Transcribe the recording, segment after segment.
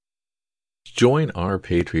Join our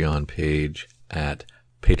Patreon page at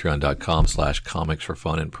patreon.com/comics for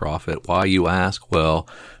fun and profit. Why, you ask? Well,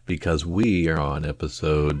 because we are on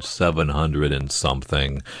episode 700 and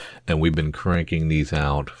something, and we've been cranking these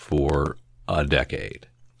out for a decade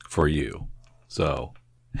for you. So,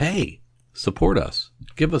 hey, support us.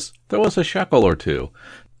 Throw us a shekel or two.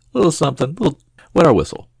 A little something, wet our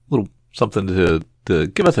whistle. A little something to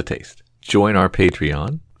give us a taste. Join our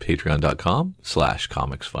Patreon,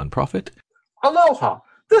 patreon.com/comicsfunprofit. Aloha,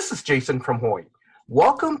 this is Jason from Hawaii.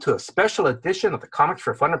 Welcome to a special edition of the Comics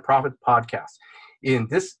for Fun and Profit podcast. In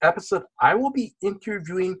this episode, I will be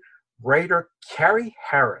interviewing writer Carrie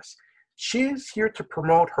Harris. She is here to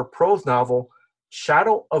promote her prose novel,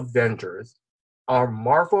 Shadow Avengers, our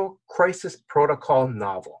Marvel Crisis Protocol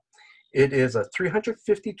novel. It is a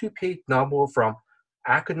 352-page novel from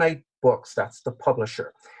Aconite Books, that's the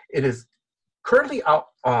publisher. It is currently out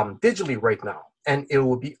digitally right now, and it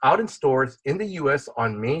will be out in stores in the US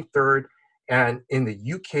on May 3rd and in the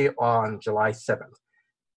UK on July 7th.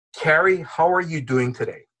 Carrie, how are you doing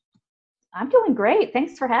today? I'm doing great.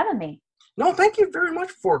 Thanks for having me. No, thank you very much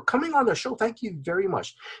for coming on the show. Thank you very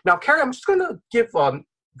much. Now, Carrie, I'm just going to give the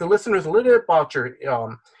listeners a little bit about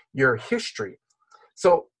your history.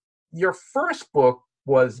 So your first book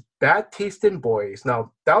was Bad Taste in Boys.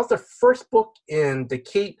 Now, that was the first book in the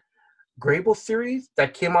Kate Grable series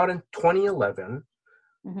that came out in 2011.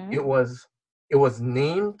 Mm-hmm. It was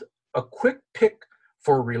named a quick pick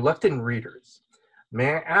for reluctant readers.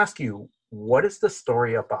 May I ask you, what is the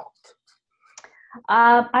story about?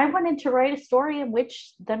 I wanted to write a story in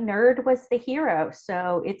which the nerd was the hero.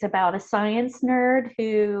 So it's about a science nerd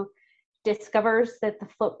who discovers that the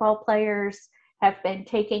football players have been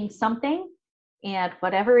taking something, and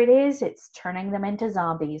whatever it is, it's turning them into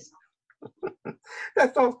zombies.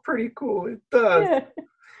 That sounds pretty cool. It does. Yeah.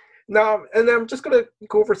 Now, and I'm just going to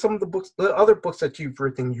go over some of the other books that you've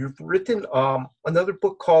written. You've written another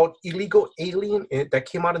book called Illegal Alien that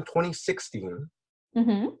came out in 2016.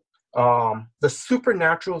 Mm-hmm. The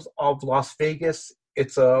Supernaturals of Las Vegas.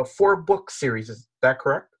 It's a 4-book series. Is that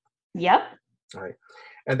correct? Yep. All right.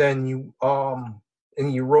 And then you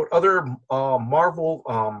wrote other Marvel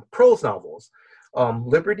prose novels.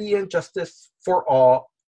 Liberty and Justice for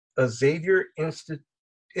All, a Xavier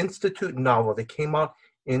Institute novel that came out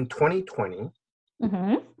in 2020.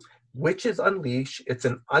 Mm-hmm. Witches Unleashed. It's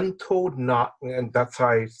an untold and that's how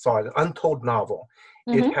I saw it, untold novel.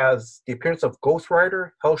 Mm-hmm. It has the appearance of Ghost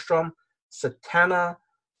Rider, Hellstrom, Satana,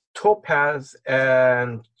 Topaz,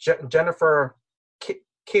 and Jennifer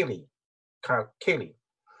Kaylee.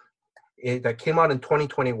 That came out in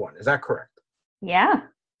 2021. Is that correct? Yeah.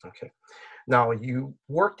 Okay. Now, you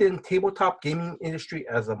worked in tabletop gaming industry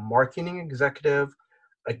as a marketing executive,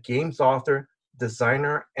 a games author,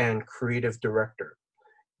 designer, and creative director.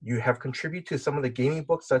 You have contributed to some of the gaming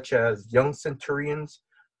books such as Young Centurions,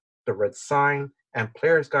 The Red Sign, and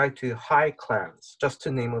Player's Guide to High Clans, just to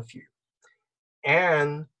name a few.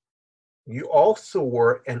 And you also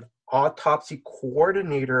were an autopsy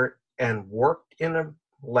coordinator and worked in a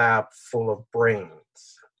lab full of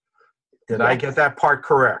brains. Did I get that part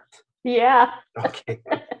correct? Yeah. Okay.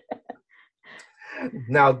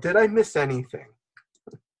 Now, did I miss anything?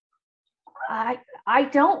 I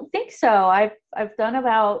don't think so. I've done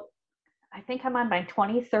about, I think I'm on my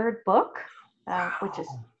 23rd book, which is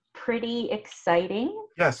pretty exciting.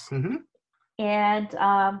 Yes. Mm-hmm. And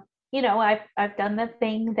I've done the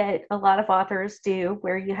thing that a lot of authors do,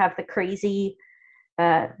 where you have the crazy,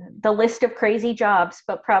 the list of crazy jobs,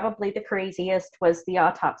 but probably the craziest was the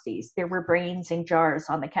autopsies. There were brains in jars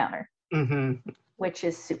on the counter, Mm-hmm. which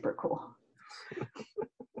is super cool.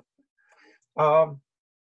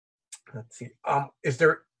 Let's see. Is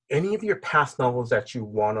there any of your past novels that you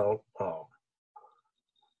want to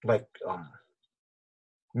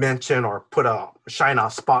mention or shine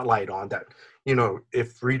a spotlight on that,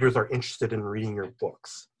 if readers are interested in reading your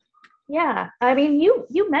books? Yeah, I mean,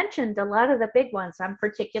 you mentioned a lot of the big ones. I'm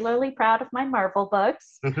particularly proud of my Marvel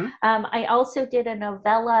books. Mm-hmm. I also did a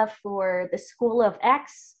novella for the School of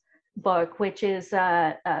X book, which is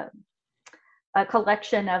a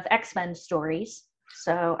collection of X-Men stories.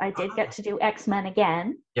 So I did get to do X-Men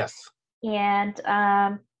again. Yes. And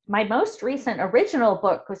my most recent original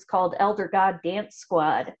book was called Elder God Dance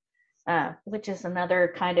Squad, which is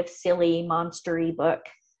another kind of silly, monstery book.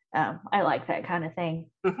 I like that kind of thing.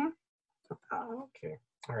 Mm-hmm. Okay.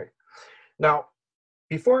 All right. Now,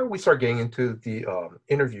 before we start getting into the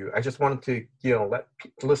interview, I just wanted to, let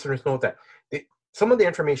listeners know that some of the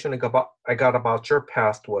information I got about your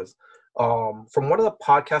past was from one of the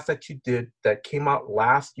podcasts that you did that came out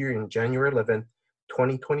last year in January 11th,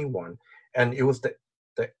 2021, and it was the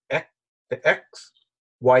the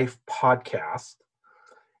Ex-Wife Podcast.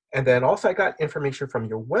 And then also I got information from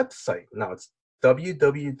your website. Now it's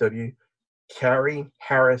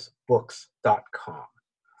www.carrieharrisbooks.com.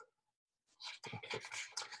 Okay.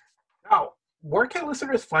 Now, where can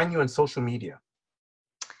listeners find you on social media?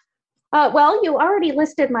 Well, you already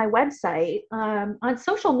listed my website. On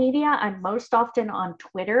social media, I'm most often on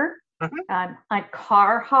Twitter. I'm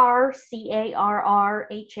Carrharr,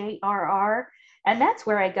 Carrharr, and that's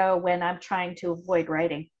where I go when I'm trying to avoid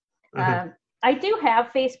writing. I do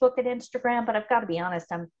have Facebook and Instagram, but I've got to be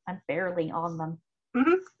honest, I'm barely on them.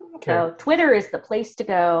 Okay. So Twitter is the place to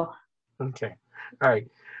go. Okay. All right.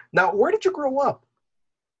 Now, where did you grow up?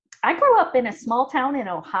 I grew up in a small town in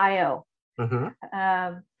Ohio. And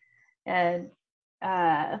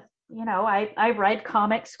I read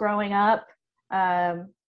comics growing up. I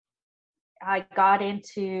got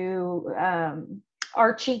into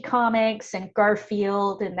Archie comics and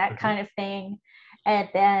Garfield and that kind of thing. And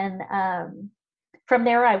then from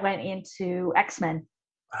there, I went into X-Men.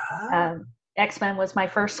 X-Men was my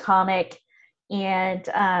first comic. And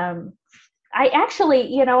I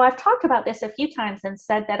actually, I've talked about this a few times and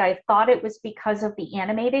said that I thought it was because of the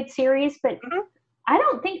animated series, but I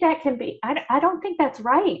don't think that can be, I don't think that's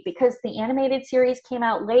right, because the animated series came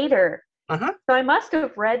out later. So I must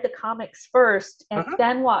have read the comics first and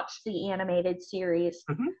then watched the animated series.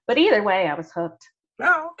 But either way, I was hooked.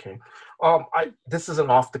 Oh, okay. This is an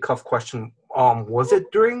off-the-cuff question. Was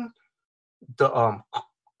it during the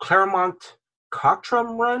Claremont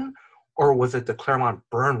Cockrum run, or was it the Claremont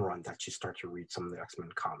Byrne run that you started to read some of the X-Men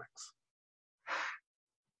comics?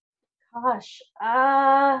 Gosh,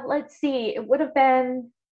 let's see. It would have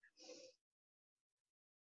been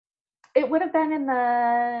in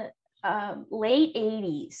the late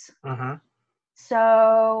 80s.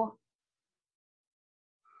 So,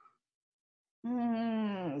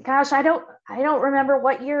 gosh, I don't remember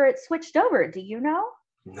what year it switched over. Do you know?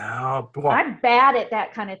 No. Well, I'm bad at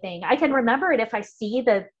that kind of thing. I can remember it if I see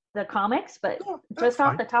the comics, but just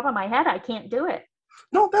off the top of my head, I can't do it.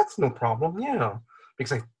 No, that's no problem. Yeah,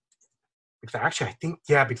 because I think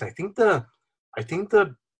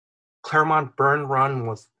the Claremont Byrne run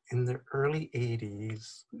was in the early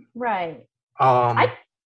 80s. Right. I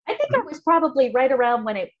think it was probably right around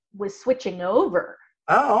when it was switching over.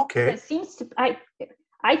 Oh, okay. It seems to. I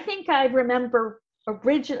think I remember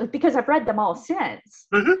originally, because I've read them all since.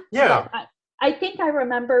 Yeah. I think I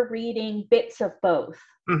remember reading bits of both.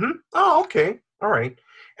 Oh, okay. All right.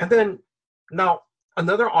 And then now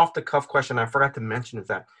another off-the-cuff question I forgot to mention is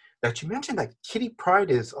that you mentioned that Kitty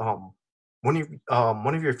Pryde is one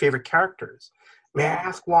of your favorite characters. May I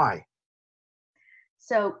ask why?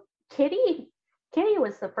 So Kitty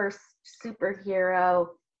was the first superhero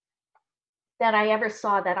that I ever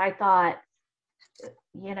saw that I thought,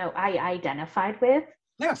 I identified with.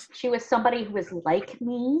 Yes. She was somebody who was like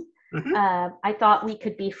me. I thought we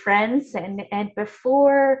could be friends, and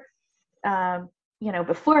before,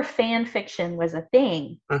 before fan fiction was a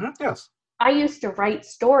thing. Yes. I used to write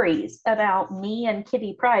stories about me and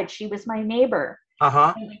Kitty Pryde. She was my neighbor.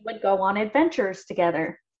 And we would go on adventures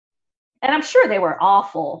together. And I'm sure they were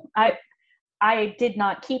awful. I did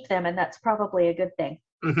not keep them, and that's probably a good thing.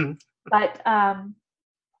 But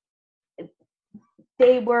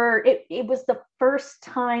it was the first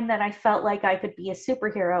time that I felt like I could be a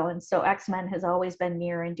superhero, and so X-Men has always been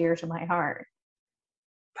near and dear to my heart.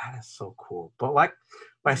 That is so cool. But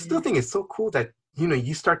I still think it's so cool that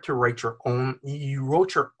you start to write your own. You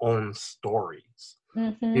wrote your own stories,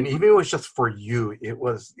 and even if it was just for you,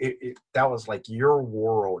 that was like your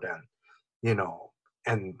world, and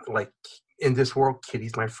and like in this world,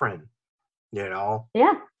 Kitty's my friend. Yeah.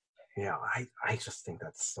 I just think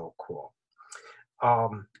that's so cool.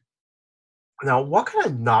 Now, what kind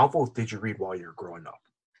of novels did you read while you were growing up?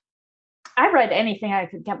 I read anything I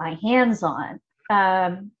could get my hands on.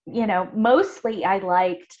 Mostly I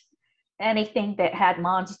liked anything that had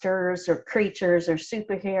monsters or creatures or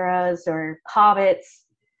superheroes or hobbits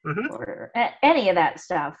or any of that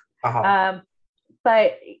stuff. But,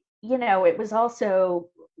 it was also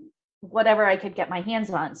whatever I could get my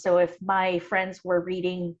hands on. So if my friends were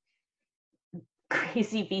reading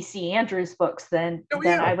crazy VC Andrews books, then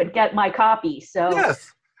I would get my copy. So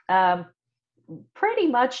yes. Pretty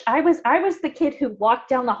much I was the kid who walked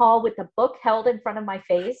down the hall with the book held in front of my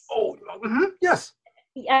face. Yes.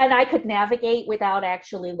 And I could navigate without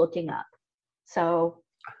actually looking up. So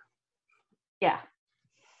yeah.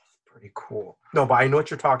 Pretty cool. No, but I know what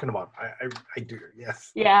you're talking about. I do.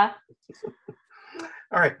 Yes. Yeah.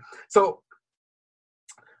 All right. So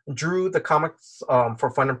Drew, the Comics for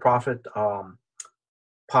Fun and Profit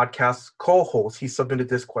podcast co-host, he submitted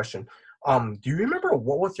this question. Do you remember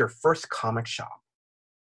what was your first comic shop?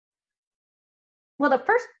 Well, the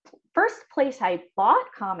first place I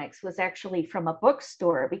bought comics was actually from a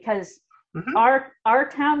bookstore because Mm-hmm. our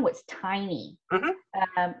town was tiny.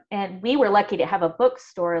 Mm-hmm. And we were lucky to have a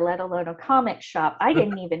bookstore, let alone a comic shop. I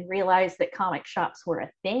didn't even realize that comic shops were a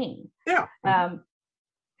thing. Yeah. Mm-hmm.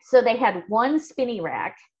 So they had one spinny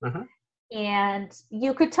rack, Mm-hmm. and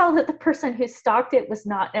you could tell that the person who stocked it was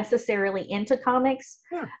not necessarily into comics.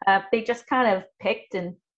 Yeah. They just kind of picked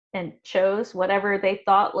and chose whatever they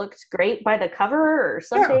thought looked great by the cover or Yeah.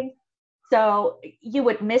 something. So you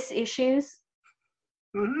would miss issues.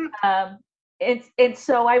 Mm-hmm. And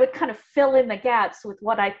so I would kind of fill in the gaps with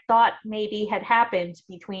what I thought maybe had happened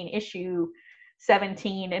between issue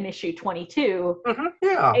 17 and issue 22, Mm-hmm.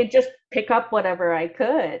 Yeah. and just pick up whatever I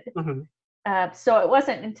could. Mm-hmm. So it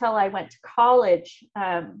wasn't until I went to college,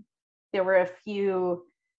 there were a few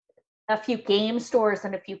game stores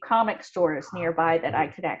and a few comic stores nearby that I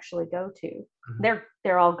could actually go to. Mm-hmm.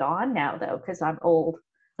 They're all gone now though, because I'm old.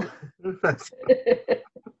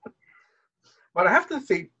 But I have to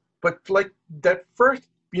say, but like that first,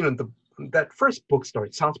 that first bookstore,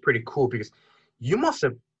 it sounds pretty cool because you must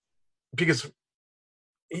have, because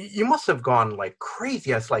you must have gone like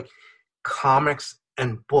crazy as like comics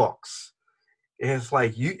and books. It's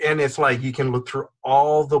like you can look through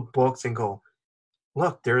all the books and go,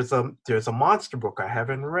 look, there's a monster book I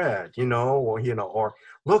haven't read, or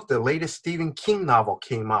look, the latest Stephen King novel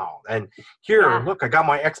came out, and here, Yeah. look, I got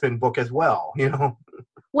my X-Men book as well,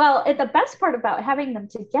 Well, the best part about having them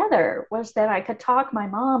together was that I could talk my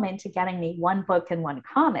mom into getting me one book and one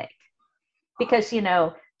comic because,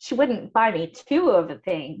 she wouldn't buy me two of a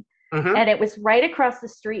thing. Mm-hmm. And it was right across the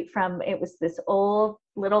street it was this old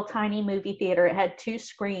little tiny movie theater. It had two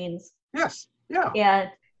screens. Yes, yeah. And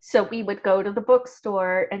so we would go to the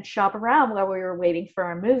bookstore and shop around while we were waiting for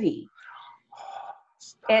our movie.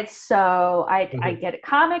 And so I'd get a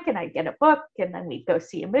comic and I'd get a book, and then we'd go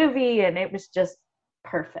see a movie, and it was just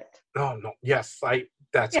perfect. Oh no, yes,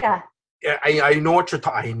 Yeah. I know what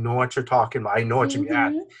I know what you're talking about. I know what you mean.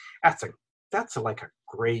 Mm-hmm. That's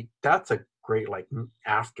a great like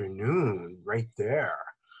afternoon right there.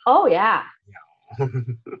 Oh yeah. Yeah.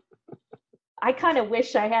 I kind of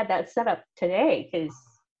wish I had that set up today because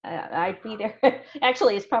I'd be there.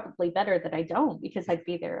 Actually, it's probably better that I don't because I'd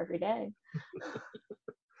be there every day.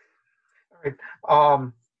 All right.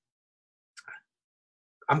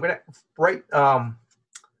 I'm gonna right. I'm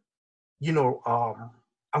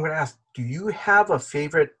gonna ask. Do you have a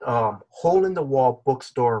favorite hole in the wall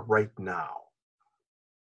bookstore right now?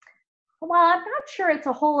 Well, I'm not sure it's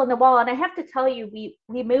a hole in the wall, and I have to tell you,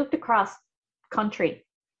 we moved across country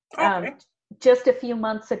Okay. just a few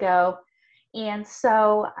months ago, and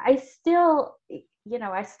so I still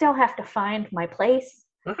have to find my place.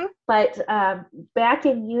 Mm-hmm. But back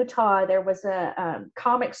in Utah, there was a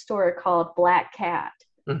comic store called Black Cat,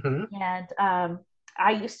 Mm-hmm. and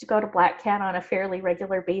I used to go to Black Cat on a fairly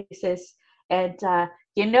regular basis, and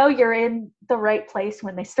you're in the right place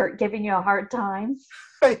when they start giving you a hard time.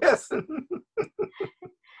 Yes.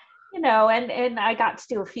 And I got to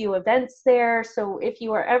do a few events there. So if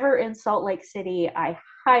you are ever in Salt Lake City, I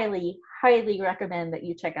highly, highly recommend that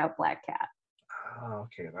you check out Black Cat.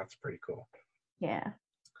 Okay, that's pretty cool. Yeah.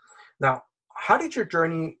 Now, how did your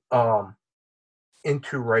journey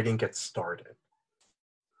into writing get started?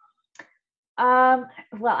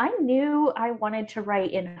 Well, I knew I wanted to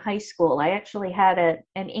write in high school. I actually had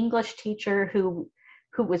an English teacher who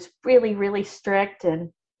was really, really strict,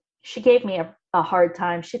 and she gave me a hard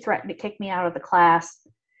time. She threatened to kick me out of the class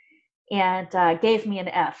and gave me an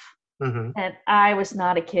F. Mm-hmm. And I was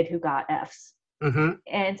not a kid who got Fs. Mm-hmm.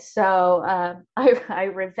 And so I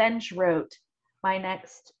revenge wrote my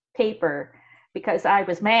next paper because I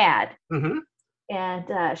was mad. Mm-hmm.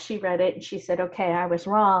 And she read it and she said, okay, I was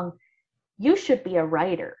wrong. You should be a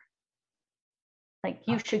writer. Like,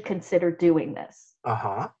 you should consider doing this.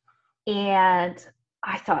 Uh-huh. And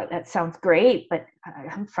I thought, that sounds great, but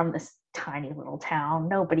I'm from this tiny little town.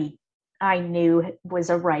 Nobody I knew was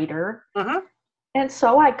a writer. Mm-hmm. And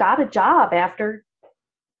so I got a job after,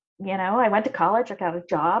 I went to college, I got a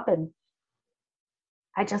job, and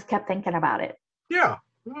I just kept thinking about it. Yeah.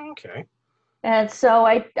 Okay. And so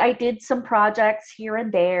I did some projects here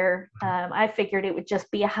and there. I figured it would just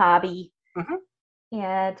be a hobby. Mm-hmm.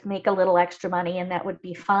 And make a little extra money, and that would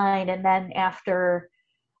be fine. And then after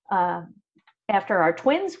our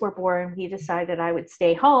twins were born, we decided I would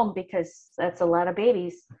stay home because that's a lot of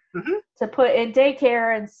babies Mm-hmm. to put in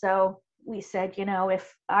daycare. And so we said,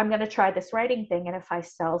 if I'm going to try this writing thing, and if I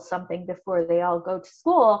sell something before they all go to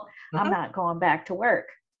school, Mm-hmm. I'm not going back to work.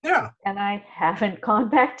 Yeah. and I haven't gone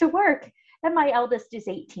back to work. And my eldest is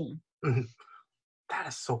 18. Mhm. That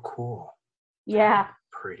is so cool. Yeah.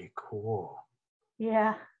 Pretty cool.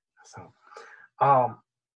 Yeah. So,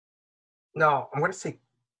 now I'm going to say,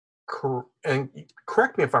 and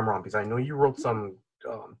correct me if I'm wrong, because I know you wrote some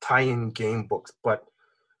tie-in game books, but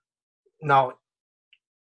now,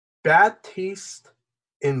 Bad Taste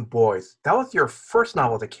in Boys, that was your first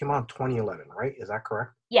novel that came out in 2011, right? Is that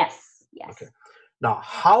correct? Yes. Yes. Okay. Now,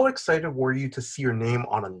 how excited were you to see your name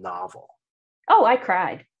on a novel? Oh, I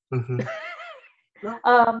cried. Mm-hmm.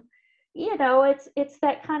 It's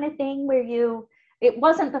that kind of thing where it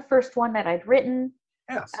wasn't the first one that I'd written.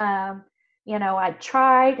 Yes. I'd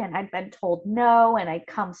tried and I'd been told no, and I'd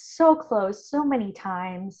come so close so many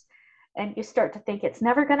times, and you start to think it's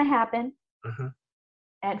never going to happen. Mm-hmm.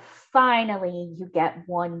 And finally you get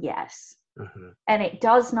one yes. Mm-hmm. And it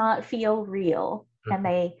does not feel real. Mm-hmm.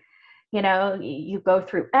 And you go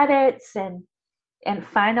through edits, and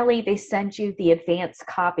finally they send you the advanced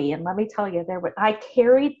copy. And let me tell you, I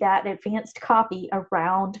carried that advanced copy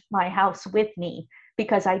around my house with me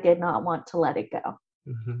because I did not want to let it go.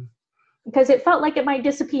 Mm-hmm. Because it felt like it might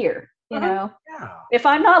disappear. Yeah. If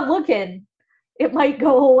I'm not looking, it might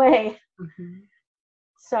go away. Mm-hmm.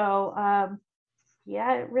 So,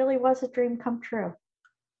 yeah, it really was a dream come true.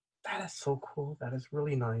 That is so cool. That is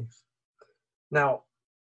really nice. Now,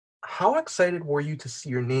 how excited were you to see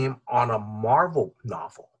your name on a Marvel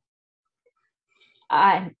novel?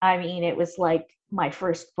 I mean, it was like my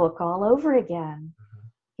first book all over again.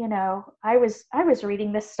 Mm-hmm. I was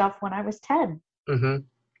reading this stuff when I was 10. Mm-hmm.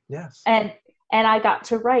 Yes. And I got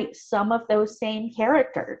to write some of those same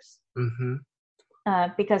characters. Mm-hmm.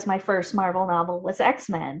 Because my first Marvel novel was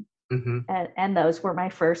X-Men. Mm-hmm. And those were my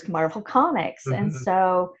first Marvel comics. Mm-hmm. And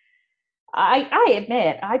so I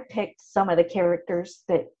admit I picked some of the characters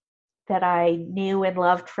that I knew and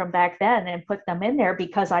loved from back then and put them in there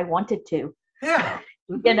because I wanted to. Yeah.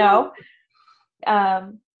 Mm-hmm.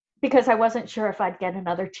 Because I wasn't sure if I'd get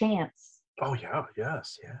another chance. Oh yeah,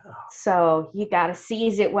 yes, yeah. So you got to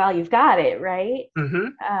seize it while you've got it, right?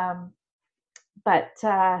 Mm-hmm. But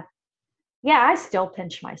yeah, I still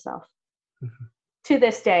pinch myself Mm-hmm. to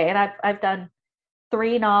this day, and I've done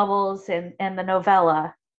 3 novels and the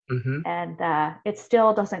novella, Mm-hmm. and it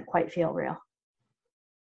still doesn't quite feel real.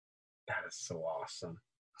 That is so awesome.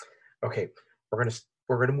 Okay, we're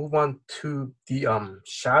gonna move on to the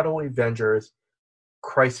Shadow Avengers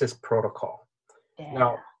Crisis Protocol.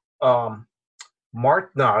 Yeah.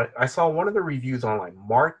 Now, I saw one of the reviews online.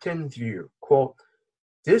 Martin View, quote,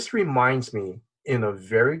 "This reminds me in a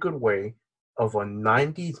very good way of a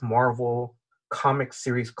 90s Marvel comic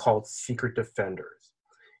series called Secret Defenders.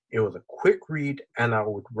 It was a quick read, and I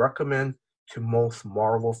would recommend to most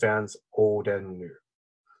Marvel fans, old and new."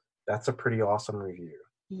 That's a pretty awesome review.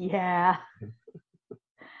 Yeah.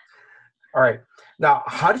 All right. Now,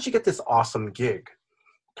 how did you get this awesome gig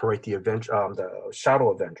to write the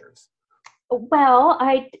Shadow Avengers? Well,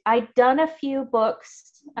 I'd done a few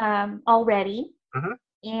books already. Mm-hmm.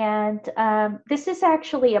 And this is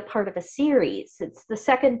actually a part of a series. It's the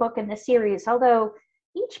second book in the series, although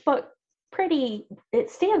each book it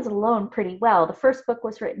stands alone pretty well. The first book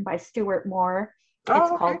was written by Stuart Moore. It's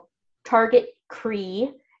called Target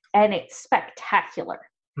Kree, and it's spectacular.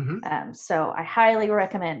 Mm-hmm. So I highly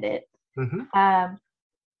recommend it. Mm-hmm.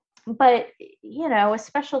 But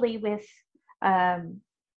especially with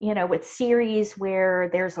with series where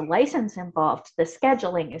there's a license involved, the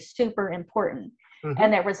scheduling is super important. Mm-hmm.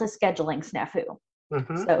 And there was a scheduling snafu.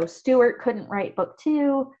 Mm-hmm. So Stuart couldn't write book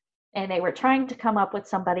 2, and they were trying to come up with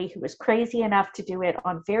somebody who was crazy enough to do it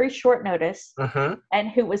on very short notice, Mm-hmm. and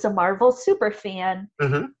who was a Marvel super fan,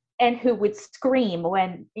 Mm-hmm. and who would scream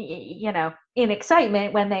when, in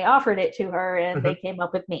excitement when they offered it to her, and Mm-hmm. they came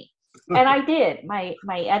up with me. And I did. My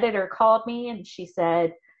editor called me and she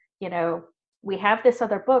said, we have this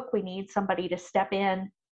other book. We need somebody to step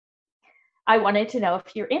in. I wanted to know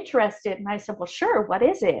if you're interested. And I said, well, sure. What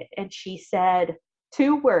is it? And she said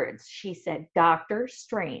 2 words. She said, Doctor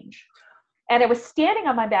Strange. And I was standing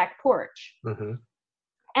on my back porch. Mm-hmm.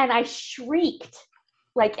 And I shrieked,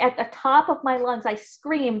 like at the top of my lungs. I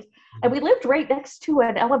screamed. And we lived right next to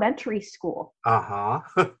an elementary school. Uh-huh.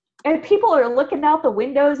 And people are looking out the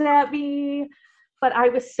windows at me. But I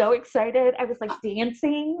was so excited. I was like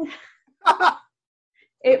dancing.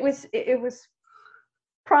 It was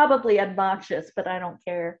probably obnoxious, but I don't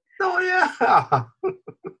care. Oh, yeah.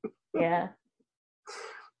 Yeah.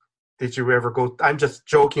 Did you ever go? I'm just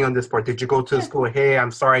joking on this part. Did you go to the school? Hey,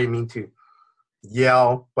 I'm sorry, I didn't mean to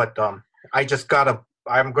yell, but I'm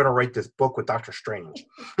going to write this book with Doctor Strange.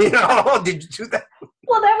 Did you do that?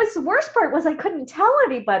 Well, that was the worst part was I couldn't tell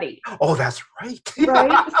anybody. Oh, that's right.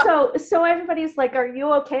 Right? So everybody's like, "Are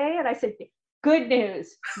you okay?" And I said, "Good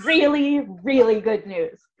news. Really, really good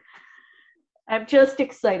news. I'm just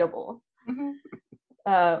excitable." Mhm.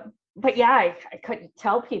 But yeah, I couldn't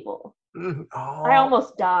tell people. Mhm. I Oh,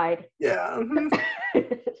 almost died. yeah. Mhm.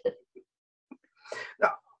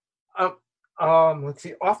 Now, let's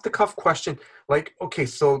see. Off the cuff question. Like, okay,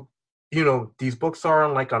 so these books are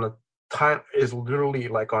on a time is literally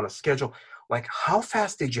like on a schedule. Like, how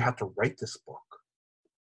fast did you have to write this book?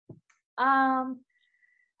 um,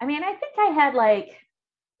 I mean, I think I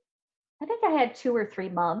had 2 or 3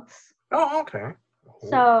 months. Oh, okay. Oh,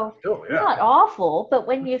 So still, yeah. not awful, but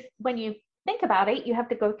when you think about it, you have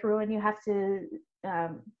to go through and you have to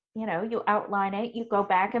you outline it, you go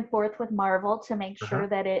back and forth with Marvel to make Uh-huh. sure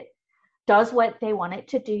that it does what they want it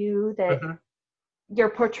to do, that Uh-huh. you're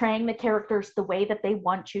portraying the characters the way that they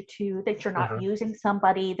want you to, that you're not Uh-huh. using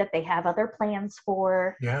somebody that they have other plans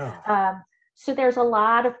for. Yeah. So there's a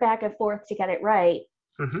lot of back and forth to get it right.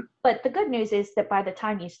 Mm-hmm. But the good news is that by the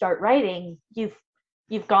time you start writing,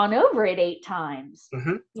 you've gone over it 8 times,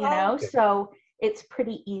 Mm-hmm. Oh, okay. so it's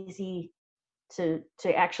pretty easy to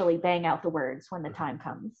actually bang out the words when the Mhm. time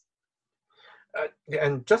comes.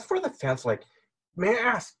 And just for the fans, like, may I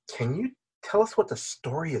ask, can you tell us what the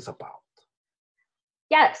story is about?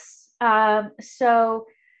 Yes. So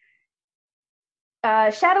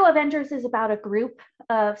Shadow Avengers is about a group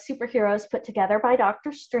of superheroes put together by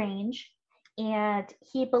Doctor Strange, and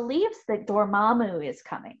he believes that Dormammu is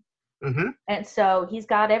coming. Mm-hmm. And so he's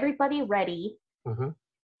got everybody ready, Mm-hmm.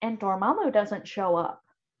 and Dormammu doesn't show up.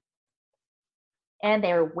 And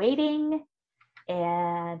they're waiting,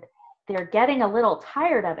 and they're getting a little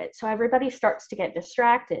tired of it. So everybody starts to get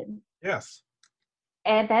distracted. Yes.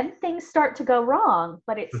 And then things start to go wrong,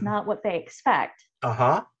 but it's Mm-hmm. not what they expect.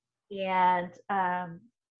 Uh-huh. And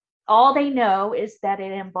all they know is that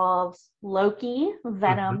it involves Loki, Mm-hmm.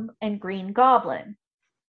 Venom, and Green Goblin.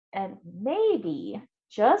 And maybe,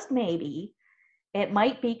 just maybe, it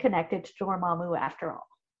might be connected to Dormammu after all.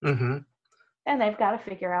 Mm-hmm. And they've got to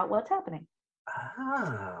figure out what's happening.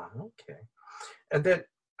 Ah, okay. And then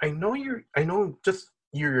I know just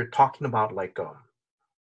you're talking about like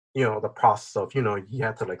the process of, you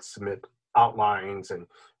have to like submit outlines and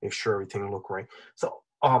make sure everything look right. So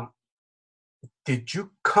did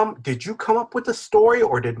you come up with the story,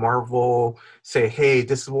 or did Marvel say, hey,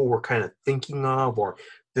 this is what we're kind of thinking of, or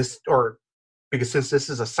this, or because since this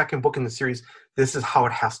is a second book in the series, this is how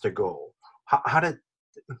it has to go? How did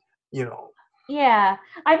you know? Yeah,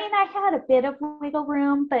 I mean, I had a bit of wiggle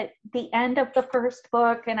room, but the end of the first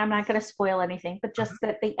book, and I'm not going to spoil anything, but just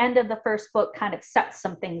that the end of the first book kind of sets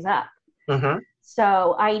some things up. Mm-hmm.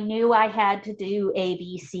 So I knew I had to do A,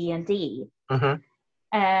 B, C, and D. Mm-hmm.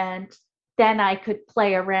 And then I could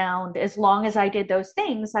play around. As long as I did those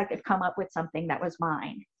things, I could come up with something that was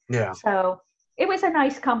mine. Yeah. So it was a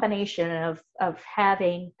nice combination of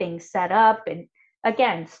having things set up. And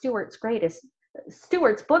again, Stuart's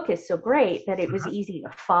book is so great that it was Mhm. easy to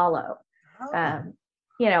follow. Oh. Um,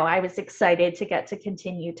 I was excited to get to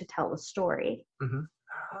continue to tell the story. Mm-hmm.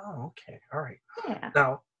 Oh, okay. All right. Yeah.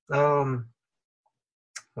 Now, um,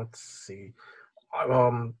 let's see.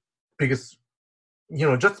 Um, because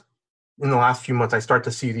just in the last few months, I start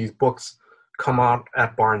to see these books come out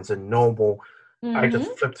at Barnes and Noble. I just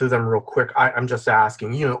Mm-hmm. flipped through them real quick. I'm just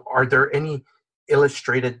asking, are there any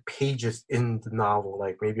illustrated pages in the novel,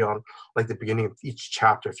 like maybe on like the beginning of each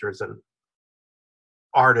chapter, if there's an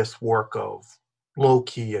artist work of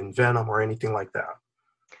Loki and Venom or anything like that?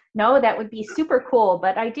 No, that would be super cool.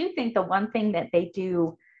 But I do think the one thing that they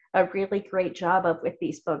do a really great job of with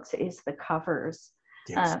these books is the covers.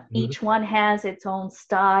 Yes. Mhm. Each one has its own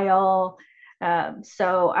style.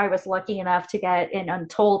 So I was lucky enough to get an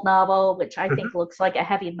Untold novel, which I Mhm. think looks like a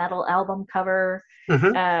heavy metal album cover.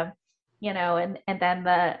 Mhm. Um, and then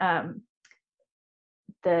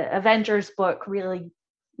the Avengers book really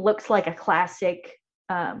looks like a classic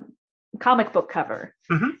um, comic book cover.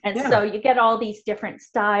 Mhm. And Yeah. so you get all these different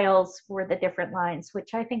styles for the different lines,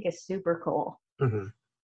 which I think is super cool. Mhm.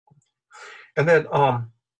 And then,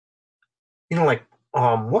 like,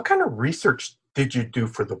 what kind of research did you do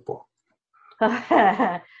for the book?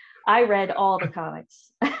 I read all the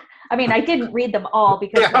comics. I mean, I didn't read them all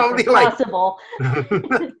because Yeah, that's I'll be like, impossible,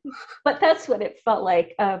 but that's what it felt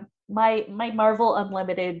like. My Marvel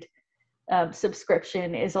Unlimited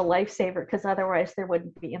subscription is a lifesaver because otherwise there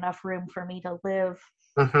wouldn't be enough room for me to live.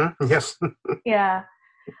 yes. Yeah.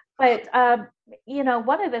 But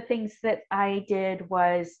one of the things that I did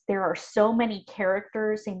was there are so many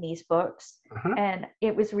characters in these books, Mhm. and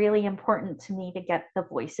it was really important to me to get the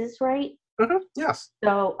voices right. Yes.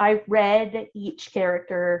 So I read each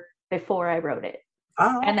character before I wrote it.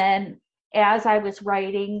 Oh, And then as I was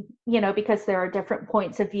writing, because there are different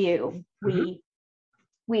points of view, Mhm.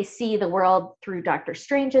 we see the world through Doctor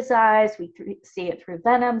Strange's eyes, we see it through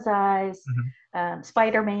Venom's eyes, Mhm.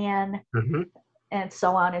 Spider-Man, Mhm. and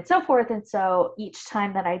so on and so forth. And so each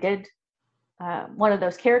time that I did one of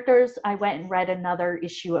those characters, I went and read another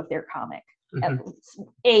issue of their comic, Mhm.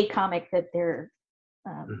 a comic that they're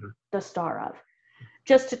Mhm. the star of,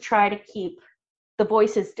 just to try to keep the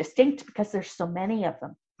voices distinct because there's so many of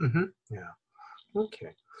them. Mhm. Yeah.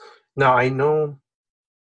 Okay. Now I know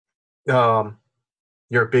um,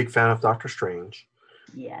 you're a big fan of Doctor Strange.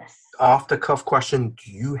 Yes. Off the cuff question: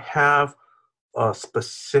 do you have a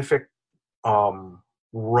specific um,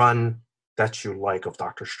 run that you like of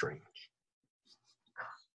Doctor Strange?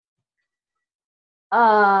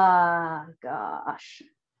 Gosh.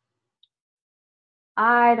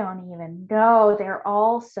 I don't even know. They're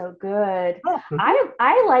all so good. Oh, mhm.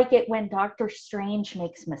 I like it when Doctor Strange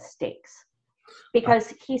makes mistakes because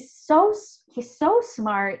he's so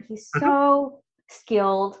smart, he's Mhm. so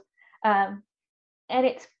skilled, and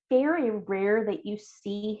it's very rare that you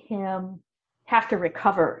see him have to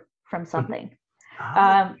recover from Mhm. something.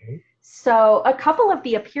 Ah, Um, okay. so a couple of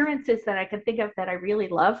the appearances that I can think of that I really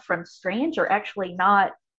love from Strange are actually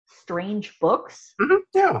not Strange books,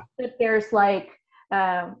 Yeah. but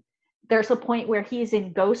um, there's a point where he's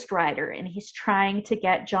in Ghost Rider and he's trying to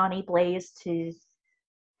get Johnny Blaze to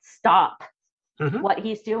stop Mhm. what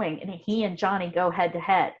he's doing, and he and Johnny go head to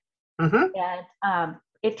head, Mhm. and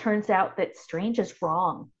it turns out that Strange is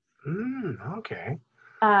wrong. Okay.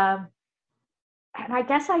 Um, and I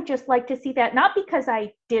guess I just like to see that, not because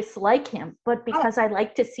I dislike him, but Oh, because I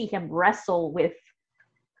like to see him wrestle with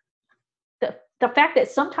the fact that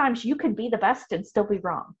sometimes you can be the best and still be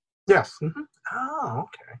wrong. yes. Oh,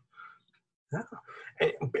 okay.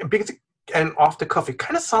 Yeah. Because and off the cuff, it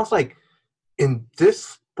kind of sounds like in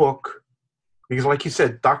this book, because like you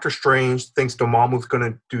said, Doctor Strange thinks Dormammu's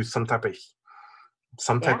going to do some type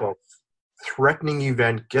Yeah. of threatening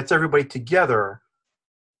event, gets everybody together,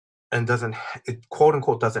 and it quote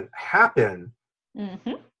unquote doesn't happen.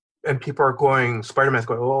 Mm-hmm. And people are going, Spider-Man's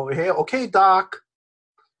going, oh, hey, okay, Doc.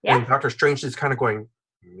 Yeah. And Doctor Strange is kind of going,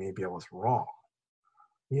 maybe I was wrong.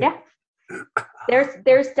 Yeah. Yeah.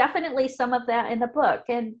 There's definitely some of that in the book,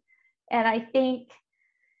 and I think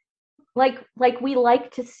like we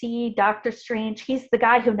like to see Doctor Strange. He's the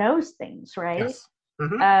guy who knows things, right? Yes.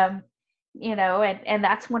 Mm-hmm. Um, and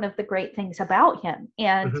that's one of the great things about him.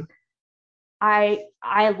 And Mm-hmm.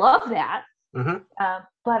 I love that. Mm-hmm.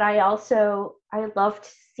 But I love to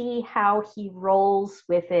see how he rolls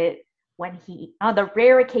with it when he, on the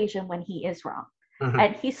rare occasion when he is wrong, Mm-hmm.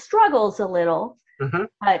 and he struggles a little, Mm-hmm.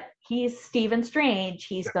 but he's Stephen Strange.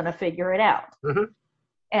 He's Yeah. going to figure it out. Mm-hmm.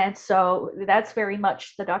 And so that's very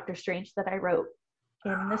much the Doctor Strange that I wrote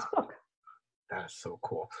in this book. That's so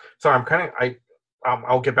cool. So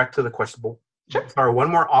I'll get back to the question, but Sure. sorry,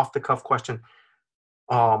 one more off the cuff question.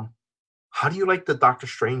 Um, how do you like the Doctor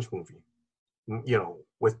Strange movie?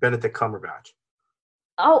 With Benedict Cumberbatch.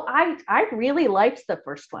 Oh, I really liked the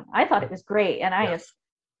first one. I thought it was great, and I am Yes.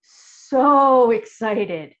 so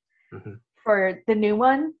excited Mm-hmm. for the new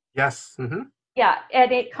one. Yes. Mm-hmm. Yeah,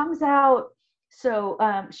 and it comes out, so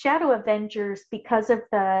Shadow Avengers, because of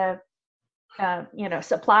the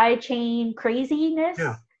supply chain Yeah. craziness,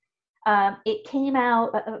 it came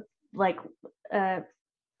out like uh,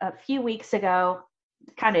 a few weeks ago,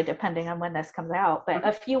 kind of depending on when this comes out, but Mm-hmm.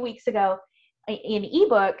 a few weeks ago in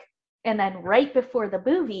ebook, and then right before the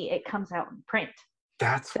movie it comes out in print.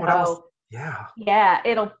 That's what I was. So Yeah. yeah,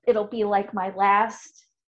 it'll be like my last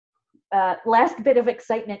bit of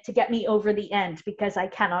excitement to get me over the end, because I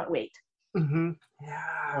cannot wait. Mm-hmm.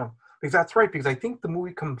 Yeah. Because that's right. Because I think the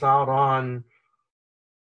movie comes out on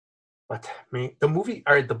what May. The movie.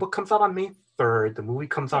 All right. The book comes out on May 3rd. The movie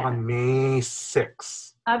comes out Yeah, on May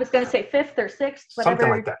 6th. I was going to say 5th or 6th, Something like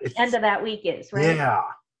whatever that. the end of that week is, right? Yeah.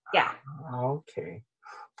 Yeah. Okay.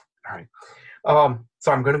 All right.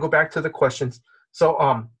 So I'm going to go back to the questions. So,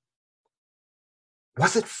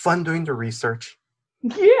 was it fun doing the research?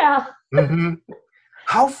 Yeah. Mm-hmm.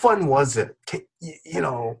 How fun was it? You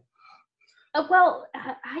know. Well,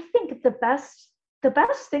 I think the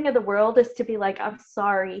best thing in the world is to be like, I'm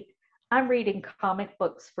sorry, I'm reading comic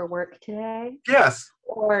books for work today, Yes.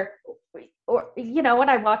 or when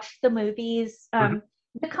I watch the movies, Mm-hmm.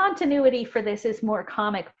 the continuity for this is more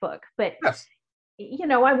comic book, but Yes.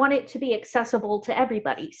 I want it to be accessible to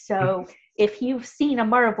everybody. So Mm-hmm. if you've seen a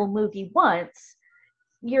Marvel movie once,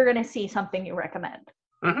 you're going to see something you recommend,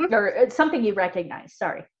 Mm-hmm. or something you recognize.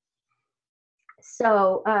 Sorry.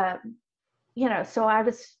 So so I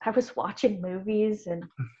was watching movies and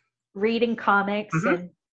reading comics Mhm.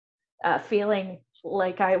 and feeling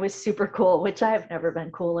like I was super cool, which I've never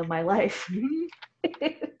been cool in my life. Mhm.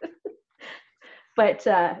 But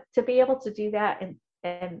to be able to do that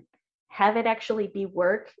and have it actually be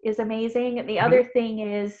work is amazing. And the Mhm. other thing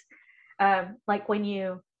is, like when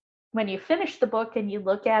you finish the book and you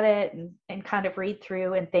look at it and kind of read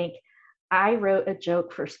through and think, I wrote a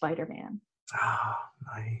joke for Spider-Man. Ah,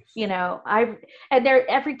 nice. And there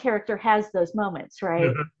every character has those moments,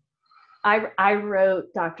 right? Mhm. I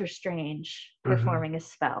wrote Doctor Strange Mhm. performing a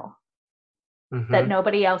spell that Mhm.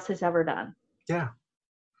 nobody else has ever done. Yeah.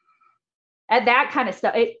 And that kind of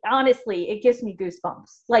stuff, it honestly, it gives me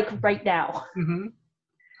goosebumps, like right now. Mhm.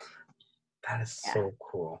 That is Yeah. so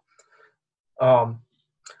cool.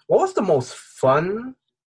 What was the most fun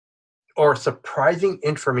or surprising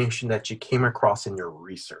information that you came across in your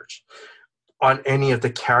research on any of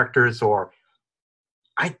the characters, or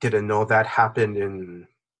I didn't know that happened in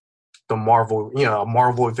the Marvel, a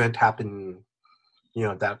Marvel event happened,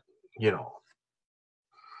 that, you know.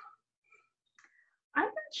 I'm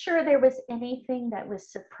not sure there was anything that was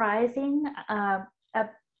surprising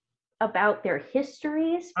about their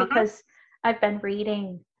histories Mhm. because I've been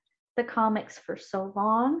reading the comics for so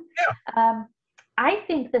long. Yeah. Um, I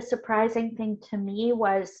think the surprising thing to me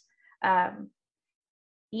was, um,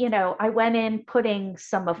 I went in putting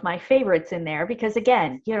some of my favorites in there because,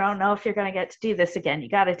 again, you don't know if you're going to get to do this again. You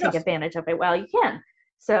got to take Yes. advantage of it while you can.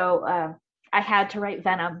 So I had to write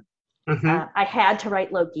Venom. Mhm. I had to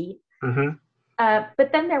write Loki. Mhm.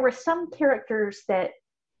 But then there were some characters that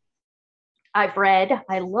I've read,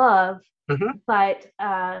 I love, Mhm. but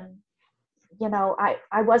I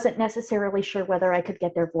wasn't necessarily sure whether I could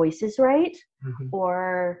get their voices right, Mhm.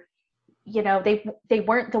 or they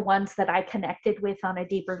weren't the ones that I connected with on a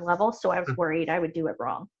deeper level, so I was worried I would do it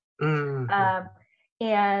wrong. Mhm. Um,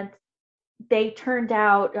 and they turned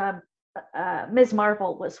out Ms.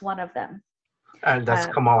 Marvel was one of them. And that's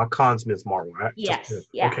Um, Kamala Khan's Ms. Marvel, right? yes,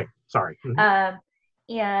 yeah. Okay. Sorry. Mhm. Um,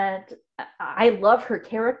 and I love her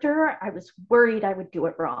character. I was worried I would do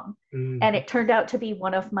it wrong. And Mhm. it turned out to be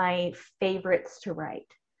one of my favorites to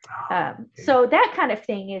write. Ah, okay. So that kind of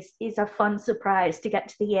thing is a fun surprise to get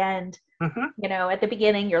to the end. Mhm. At the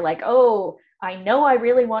beginning, you're like, oh, I know I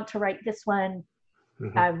really want to write this one.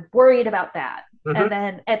 Mhm. I'm worried about that. Mhm. And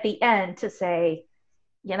then at the end to say,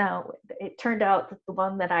 it turned out that the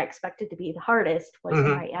one that I expected to be the hardest was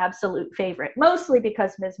Mhm. my absolute favorite, mostly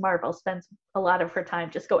because Ms. Marvel spends a lot of her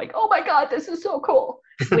time just going, oh my God, this is so cool,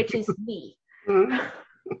 which is me. Mhm.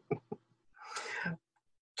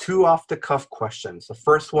 Two off the cuff questions. The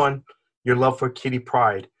first one, your love for Kitty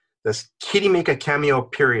Pryde. Does Kitty make a cameo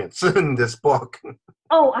appearance in this book?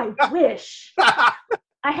 Oh, I wish.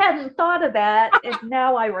 I hadn't thought of that, and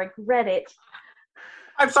now I regret it.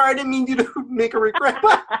 I'm sorry, I didn't mean you to make a regret,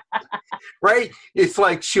 but right? It's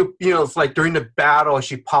like it's like during the battle,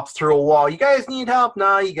 she pops through a wall. You guys need help?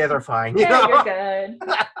 No, you guys are fine. Yeah, you're good.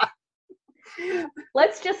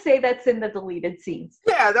 Let's just say that's in the deleted scenes.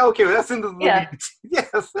 Yeah, okay, that's in the Yeah. lead.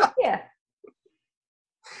 Yes. Yeah.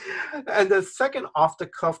 And the second off the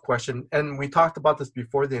cuff question, and we talked about this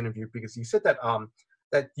before the interview because you said that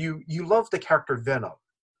that you love the character Venom.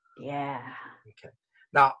 Yeah. Okay.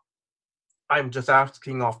 Now, I'm just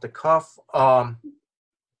asking off the cuff,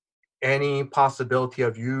 any possibility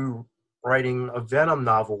of you writing a Venom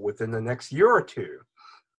novel within the next year or two?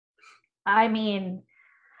 I mean,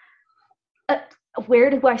 uh, where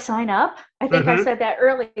do I sign up? I think I Mm-hmm. said that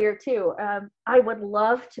earlier too. I would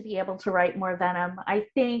love to be able to write more Venom. I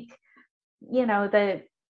think,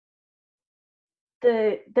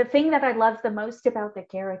 the thing that I love the most about the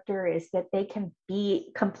character is that they can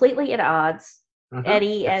be completely at odds. Mm-hmm. Eddie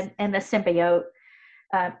Yes. and the symbiote,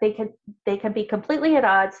 they can be completely at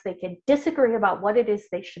odds. They can disagree about what it is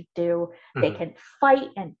they should do. They Mm-hmm. can fight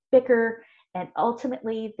and bicker, and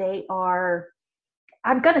ultimately they are.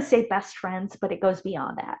 I'm gonna say best friends, but it goes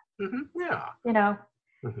beyond that. Mm-hmm. Yeah. You know,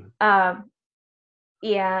 Mm-hmm. um,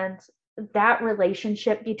 and that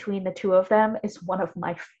relationship between the two of them is one of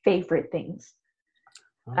my favorite things.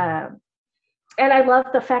 Oh, Um, and I love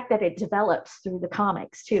the fact that it develops through the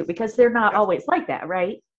comics too, because they're not yes. always like that,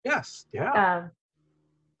 right? Yes. Yeah. Um,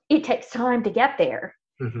 it takes time to get there,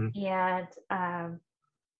 Mm-hmm. and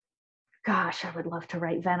gosh, I would love to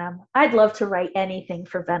write Venom. I'd love to write anything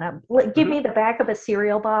for Venom. Give Mm-hmm. me the back of a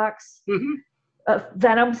cereal box Mm-hmm. of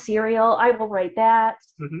Venom cereal. I will write that.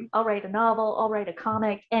 Mm-hmm. I'll write a novel. I'll write a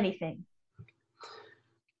comic. Anything.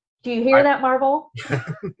 Do you hear I, that, Marvel?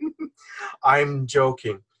 I'm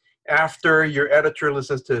joking. After your editor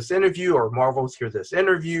listens to this interview or Marvels hear this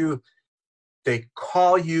interview, they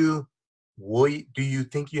call you, do you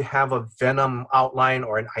think you have a Venom outline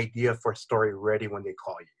or an idea for a story ready when they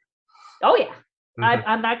call you? Oh yeah. Mhm.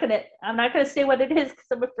 I'm not gonna say what it is because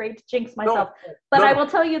I'm afraid to jinx myself. No, But no, I no. will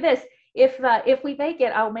tell you this: if we make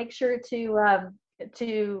it, I'll make sure to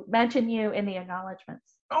mention you in the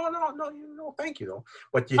acknowledgments. Oh, no, thank you, though.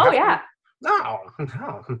 But you Oh have to, yeah, no,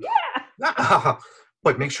 yeah. no.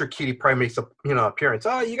 But make sure Kitty Pryde makes a appearance.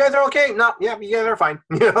 Oh, you guys are okay? No, yeah, you guys are fine.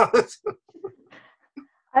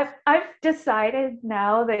 I've decided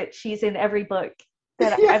now that she's in every book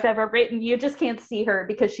that Yeah, I've ever written. You just can't see her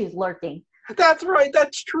because she's lurking. that's right.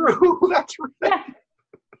 That's true. That's right. Yeah,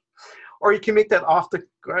 Or you can make that off the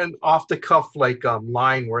cuff like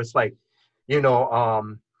line where it's like,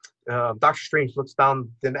 Doctor Strange looks down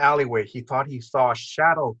an alleyway. He thought he saw a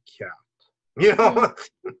shadow cat. You know.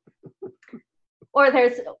 mm-hmm. Or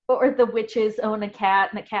the witches own a cat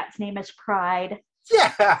and the cat's name is Pride.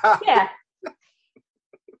 Yeah. Yeah.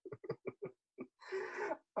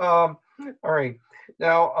 All right.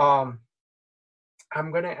 Now,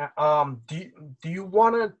 I'm gonna. Do you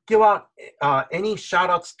want to give out any shout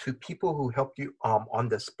outs to people who helped you on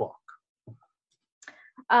this book?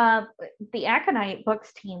 The Aconite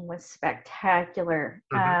Books team was spectacular.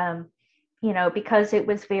 Mm-hmm. Because it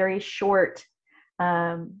was very short.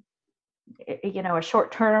 A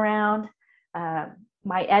short turnaround.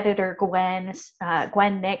 My editor Gwen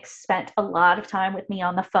Nix spent a lot of time with me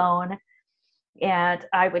on the phone, and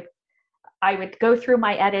I would go through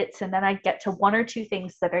my edits, and then I'd get to one or two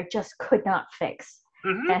things that I just could not fix.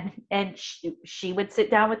 Mm-hmm. And she would sit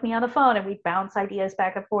down with me on the phone, and we'd bounce ideas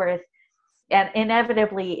back and forth. And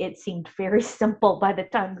inevitably, it seemed very simple by the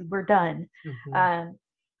time we were done. Mm-hmm.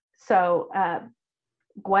 So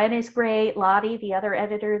Gwen is great. Lottie, the other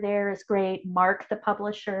editor there, is great. Mark, the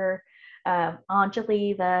publisher.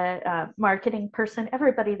 Anjali, the marketing person.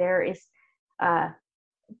 Everybody there is,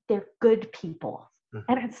 they're good people.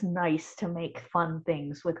 Mm-hmm. And it's nice to make fun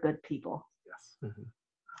things with good people. Yes. Mm-hmm.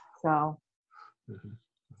 So. Mm-hmm.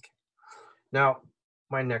 Okay. Now,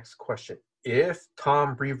 my next question. If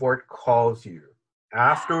Tom Brevoort calls you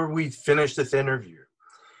after we finish this interview,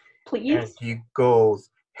 Please. and he goes,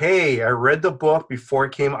 "Hey, I read the book before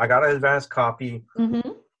it came. I got an advanced copy." Mm-hmm.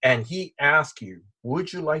 And he asks you,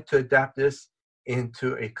 "Would you like to adapt this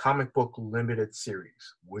into a comic book limited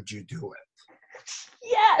series?" Would you do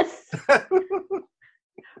Yes.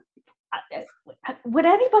 it? Would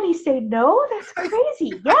anybody say no? That's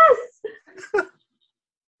crazy. Yes.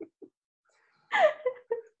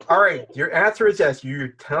 All right, your answer is yes. You're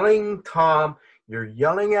telling Tom, you're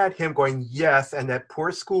yelling at him, going yes, and that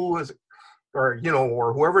poor school is, or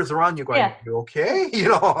whoever's around you, going, Yeah. "You okay?"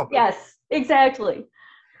 Yes, exactly.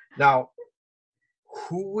 Now,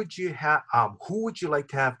 who would you have? Who would you like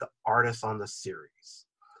to have the artist on the series?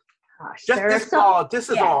 Gosh, Just this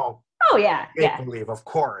is all. Oh yeah, make believe, of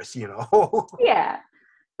course. Yeah.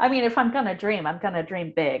 I mean, if I'm gonna dream, I'm gonna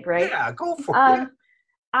dream big, right? Yeah, go for it.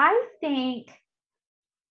 I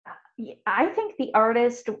think the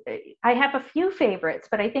artist. I have a few favorites,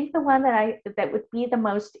 but I think the one that would be the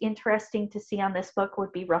most interesting to see on this book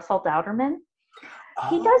would be Russell Dauterman.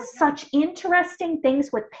 He does such interesting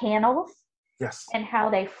things with panels. Yes. And how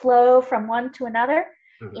they flow from one to another.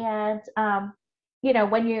 Mm-hmm. And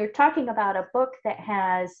when you're talking about a book that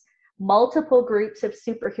has multiple groups of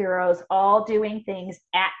superheroes all doing things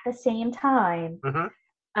at the same time, Mm-hmm.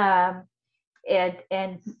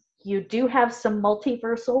 And you do have some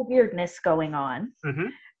multiversal weirdness going on. Mm-hmm.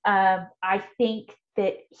 I think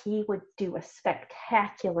that he would do a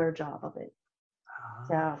spectacular job of it.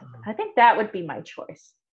 So I think that would be my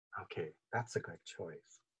choice. Okay, that's a good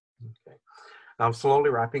choice. Okay, I'm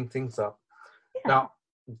slowly wrapping things up. Yeah. Now,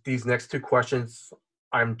 these next two questions,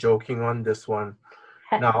 I'm joking on this one.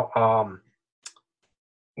 Now,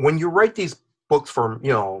 when you write these books for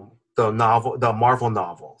the Marvel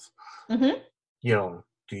novels, mm-hmm.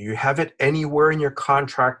 Do you have it anywhere in your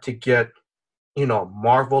contract to get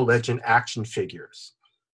Marvel Legend action figures?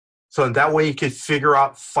 So that way you could figure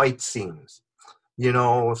out fight scenes.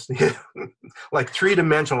 Like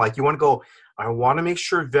three-dimensional. Like you want to go, I want to make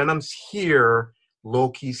sure Venom's here,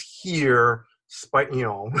 Loki's here,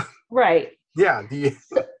 Right. Yeah.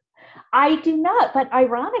 I do not, but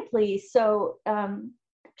ironically,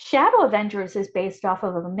 Shadow Avengers is based off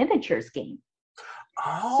of a miniatures game.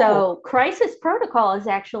 Oh. So Crisis Protocol is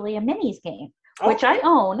actually a minis game, which I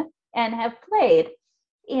own and have played.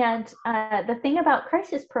 And the thing about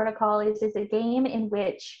Crisis Protocol is a game in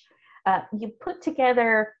which you put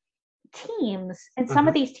together teams, and some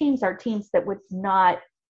of these teams are teams that would not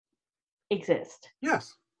exist.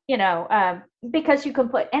 Yes. Because you can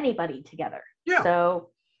put anybody together. Yeah. So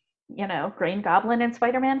Green Goblin and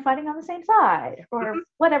Spider-Man fighting on the same side, or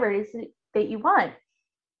whatever it is that you want.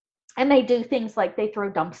 And they do things like they throw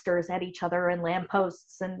dumpsters at each other and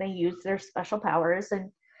lampposts, and they use their special powers,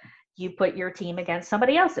 and you put your team against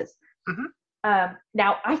somebody else's.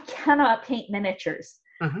 Now, I cannot paint miniatures.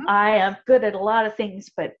 I am good at a lot of things,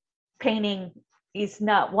 but painting is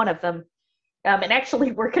not one of them. And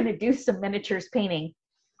actually, we're going to do some miniatures painting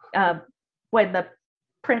when the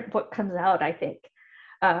print book comes out, I think,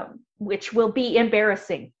 which will be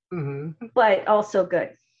embarrassing, but also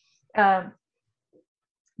good.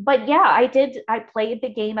 But yeah, I played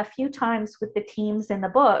the game a few times with the teams in the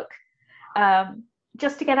book,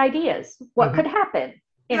 just to get ideas. What could happen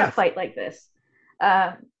in a fight like this?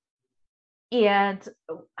 And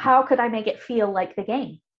how could I make it feel like the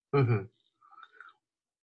game?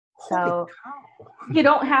 So you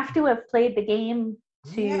don't have to have played the game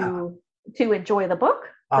to enjoy the book,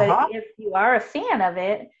 but if you are a fan of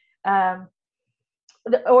it,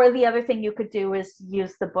 or the other thing you could do is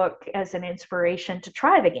use the book as an inspiration to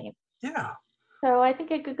try the game. Yeah. So I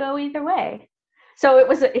think it could go either way. So it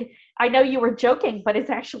was, I know you were joking, but it's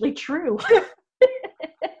actually true.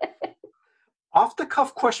 Off the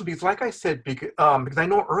cuff question, because like I said, because I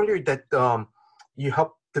know earlier that you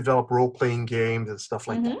helped develop role-playing games and stuff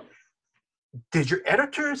like that. Did your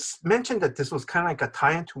editors mention that this was kind of like a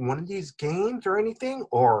tie-in to one of these games or anything?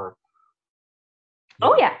 Or?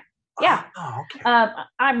 Oh, yeah. Yeah. Oh, okay.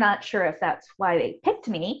 I'm not sure if that's why they picked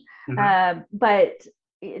me, but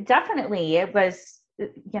definitely it was,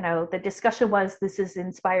 the discussion was, this is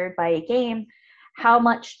inspired by a game. How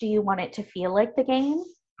much do you want it to feel like the game?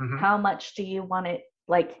 How much do you want it,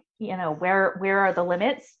 like, where are the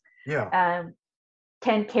limits? Yeah.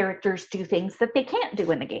 Can characters do things that they can't do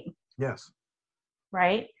in the game? Yes.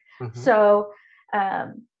 Right? So,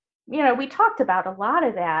 we talked about a lot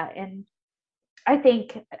of that, and I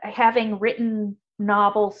think having written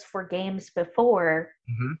novels for games before,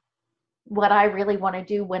 what I really want to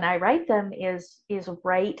do when I write them is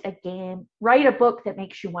write a book that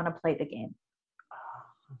makes you want to play the game.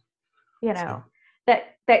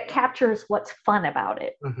 That captures what's fun about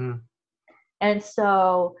it. And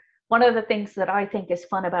so one of the things that I think is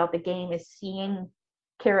fun about the game is seeing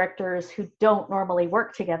characters who don't normally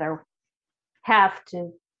work together have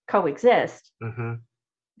to coexist.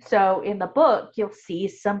 So in the book, you'll see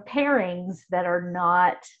some pairings that are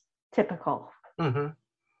not typical.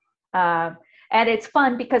 And it's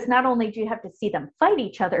fun because not only do you have to see them fight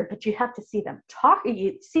each other, but you have to see them talk.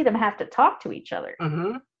 You see them have to talk to each other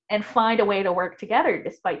and find a way to work together,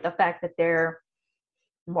 despite the fact that they're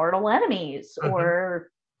mortal enemies or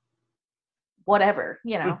whatever,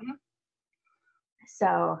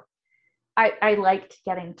 So I liked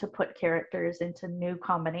getting to put characters into new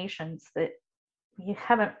combinations that you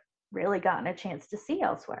haven't really gotten a chance to see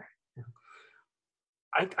elsewhere.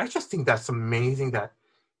 I just think that's amazing that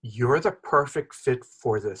you're the perfect fit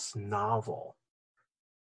for this novel,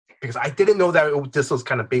 because I didn't know that this was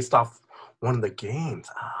kind of based off one of the games.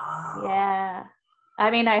 Yeah, I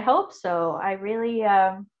mean, I hope so. I really,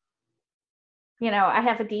 I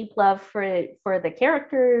have a deep love for the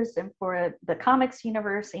characters and for the comics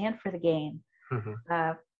universe and for the game.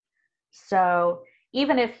 So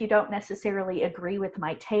even if you don't necessarily agree with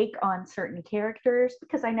my take on certain characters,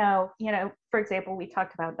 because I know, for example, we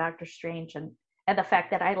talked about Doctor Strange and the fact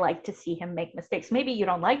that I like to see him make mistakes. Maybe you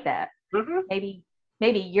don't like that. Maybe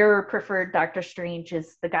your preferred Doctor Strange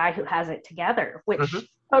is the guy who has it together, which is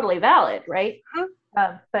totally valid, right?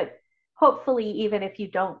 But hopefully, even if you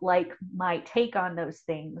don't like my take on those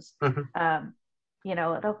things,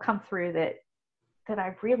 it'll come through that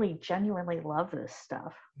I really genuinely love this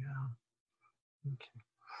stuff. Yeah. Okay.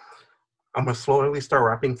 I'm going to slowly start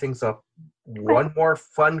wrapping things up. One more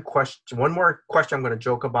question I'm going to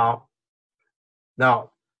joke about.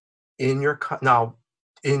 Now, did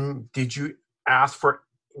you ask for,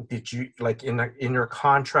 did you, like, in your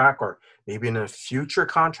contract or maybe in a future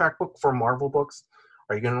contract book for Marvel books,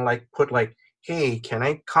 are you going to like put like, hey, can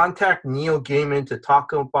I contact Neil Gaiman to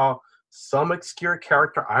talk about some obscure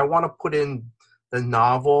character I want to put in the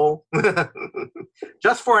novel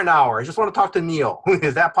just for an hour? I just want to talk to Neil.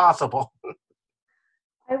 Is that possible?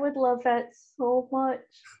 I would love that so much.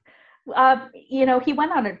 He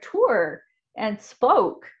went on a tour and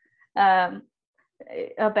spoke about,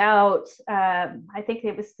 I think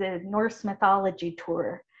it was the Norse mythology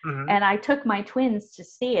tour. And I took my twins to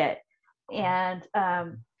see it. And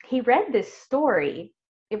he read this story.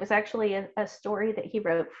 It was actually a story that he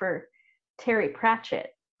wrote for Terry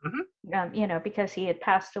Pratchett, because he had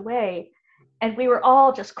passed away. And we were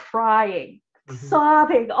all just crying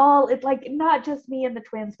sobbing, all it like not just me and the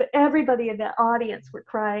twins, but everybody in the audience were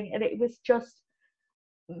crying, and it was just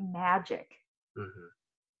magic. Mm-hmm.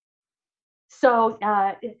 So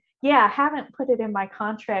yeah, I haven't put it in my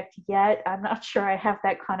contract yet. I'm not sure I have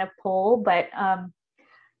that kind of pull, but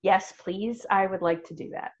yes, please, I would like to do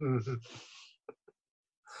that. Mm-hmm.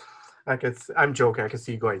 I'm joking. I can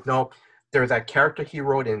see you going, no, there's that character he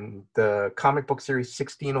wrote in the comic book series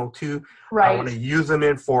 1602. Right. I want to use him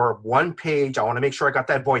in for one page. I want to make sure I got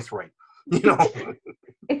that voice right. You know?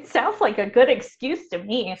 It sounds like a good excuse to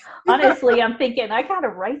me. Honestly, I'm thinking I got to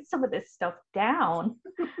write some of this stuff down.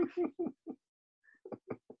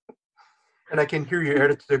 And I can hear your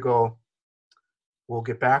editor go, we'll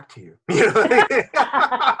get back to you. You know?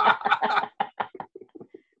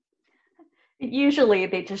 Usually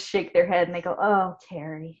they just shake their head and they go, oh,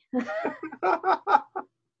 Terry.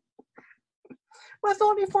 Well, it's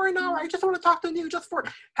only for an hour. I just want to talk to you just for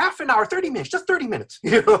half an hour, 30 minutes, just 30 minutes.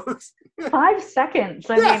 You know? 5 seconds.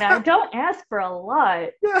 I mean, I don't ask for a lot.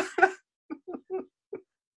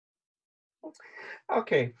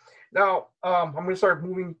 Okay. Now, I'm going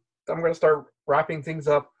to start wrapping things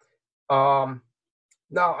up. Now,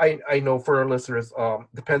 I know for our listeners,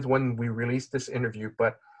 depends when we release this interview,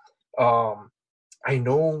 but I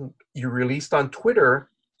know you released on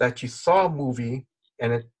Twitter that you saw a movie,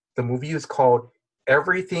 and the movie is called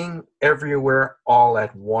Everything, Everywhere, All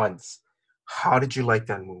at Once. How did you like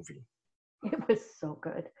that movie? It was so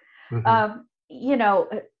good. Mm-hmm. You know,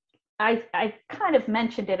 I kind of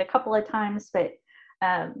mentioned it a couple of times, but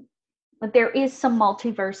there is some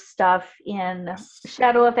multiverse stuff in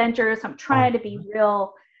Shadow Avengers. I'm trying to be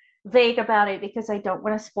real vague about it because I don't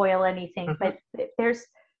want to spoil anything, but there's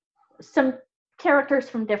some characters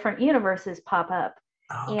from different universes pop up.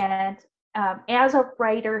 And as a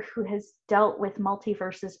writer who has dealt with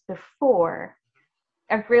multiverses before,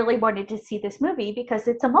 I really wanted to see this movie because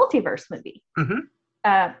it's a multiverse movie.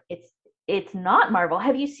 It's not Marvel.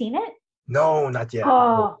 Have you seen it? No, not yet.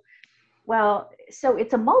 Oh, well, so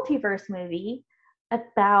it's a multiverse movie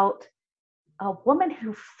about a woman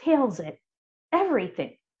who fails at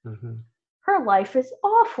everything. Her life is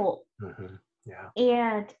awful. Yeah.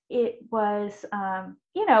 And it was,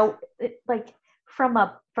 like from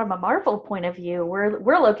a Marvel point of view,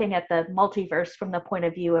 we're looking at the multiverse from the point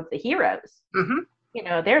of view of the heroes. You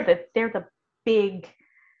know, they're the big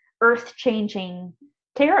earth-changing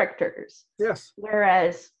characters. Yes.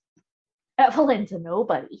 Whereas Evelyn's a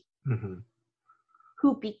nobody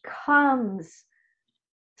who becomes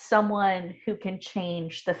someone who can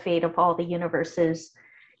change the fate of all the universes,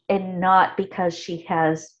 and not because she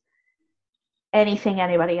has anything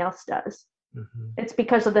anybody else does. It's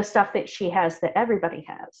because of the stuff that she has that everybody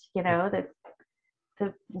has, you know,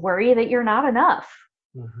 the worry that you're not enough,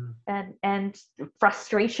 and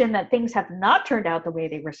frustration that things have not turned out the way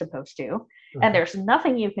they were supposed to, and there's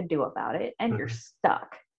nothing you can do about it, and you're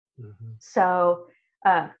stuck. So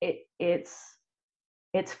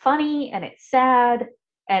it's funny, and it's sad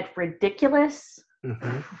and ridiculous,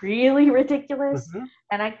 really ridiculous,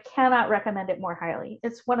 and I cannot recommend it more highly.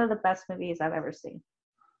 It's one of the best movies I've ever seen.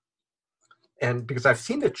 And because I've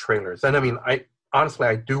seen the trailers, and I mean, I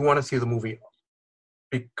do want to see the movie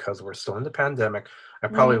because we're still in the pandemic. I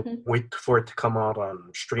probably wait for it to come out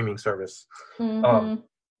on streaming service. But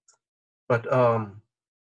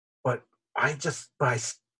I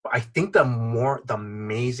think the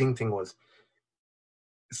amazing thing was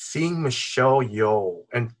seeing Michelle Yeoh,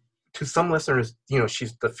 and to some listeners, you know,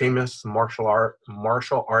 she's the famous martial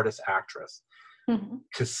artist actress.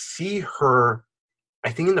 To see her, I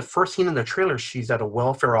think in the first scene in the trailer, she's at a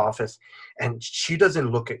welfare office, and she doesn't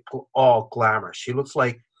look at all glamour. She looks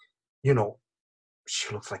like, you know,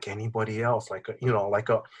 she looks like anybody else, like a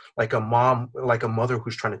mom, like a mother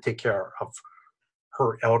who's trying to take care of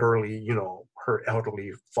her elderly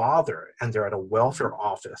father, and they're at a welfare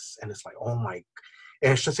office, and it's like, oh my.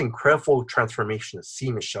 And it's just incredible transformation to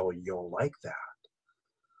see Michelle Yeoh like that.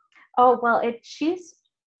 Oh, well, she's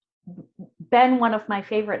been one of my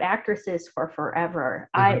favorite actresses for forever.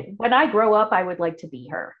 When I grow up, I would like to be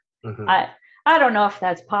her. I don't know if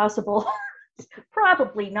that's possible.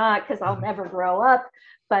 Probably not, because I'll never grow up.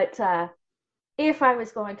 But if I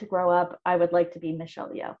was going to grow up, I would like to be Michelle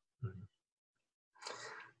Yeoh.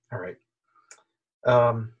 All right.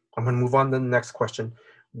 I'm going to move on to the next question.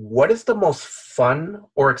 What is the most fun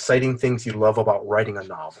or exciting things you love about writing a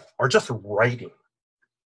novel, or just writing?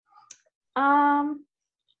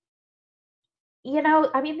 You know,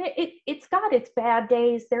 I mean, it's got its bad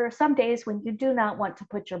days. There are some days when you do not want to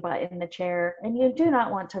put your butt in the chair and you do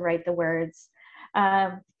not want to write the words.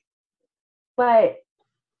 But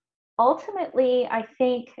ultimately, I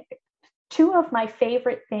think two of my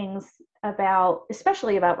favorite things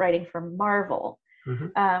especially about writing for Marvel,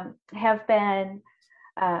 have been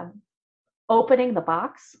opening the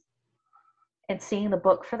box and seeing the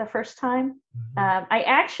book for the first time. I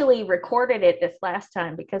actually recorded it this last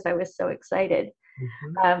time because I was so excited.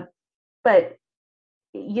 But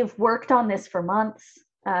you've worked on this for months.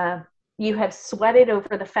 You have sweated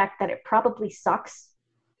over the fact that it probably sucks,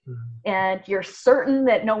 and you're certain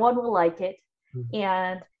that no one will like it,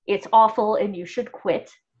 and it's awful and you should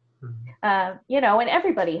quit. And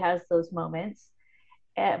everybody has those moments,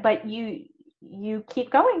 but you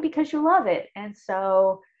keep going because you love it. And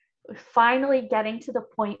so finally getting to the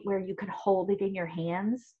point where you can hold it in your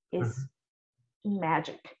hands is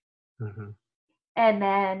magic. And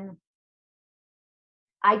then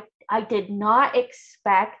I did not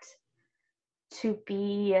expect to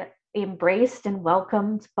be embraced and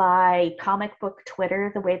welcomed by comic book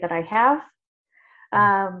Twitter the way that I have.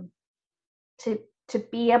 To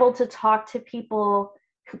be able to talk to people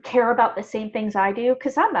who care about the same things I do,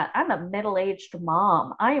 because I'm a middle-aged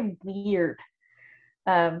mom. I am weird.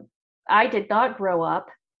 I did not grow up,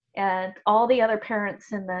 and all the other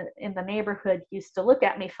parents in the neighborhood used to look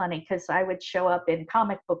at me funny because I would show up in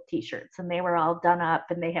comic book t-shirts and they were all done up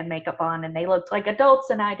and they had makeup on and they looked like adults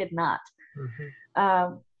and I did not.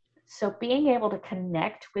 So being able to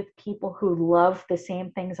connect with people who love the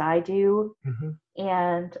same things I do,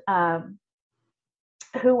 and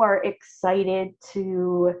who are excited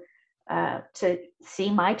to see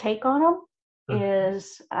my take on them,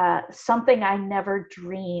 is something I never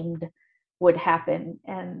dreamed would happen,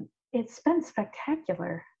 and it's been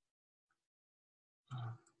spectacular.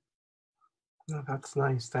 No, that's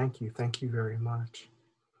nice. Thank you very much.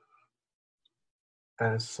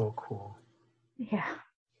 That is so cool. Yeah.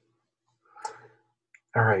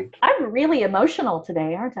 All right. I'm really emotional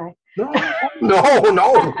today, aren't I? No.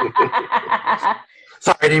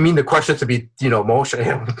 Sorry, I didn't mean the questions to be,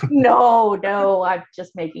 emotional. No, I'm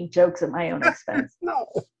just making jokes at my own expense. No.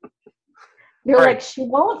 You're all like, right. She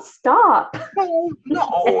won't stop.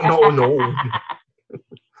 No.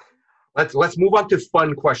 Let's move on to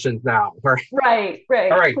fun questions now. Right. All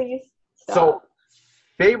right. Please stop. So,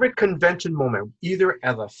 favorite convention moment, either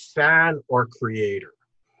as a fan or creator?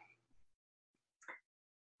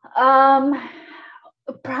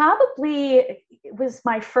 Probably it was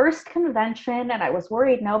my first convention, and I was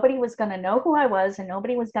worried nobody was going to know who I was and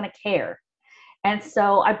nobody was going to care. And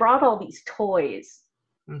so I brought all these toys,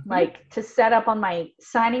 like to set up on my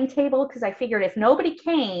signing table, because I figured if nobody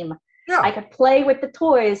came, I could play with the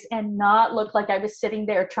toys and not look like I was sitting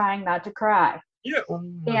there trying not to cry. Yeah.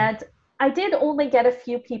 And I did only get a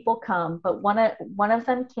few people come, but one of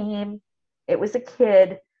them came. It was a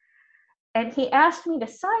kid. And he asked me to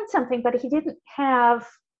sign something, but he didn't have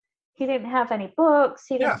any books.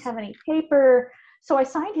 He didn't have any paper. So I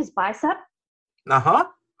signed his bicep.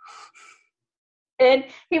 And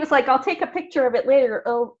he was like, I'll take a picture of it later.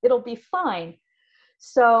 It'll be fine.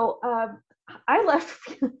 So I left.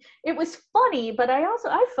 It was funny, but I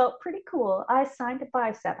felt pretty cool. I signed a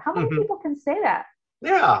bicep. How many people can say that?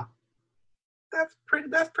 Yeah. That's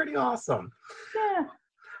pretty awesome.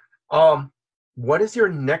 Yeah. What is your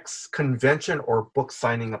next convention or book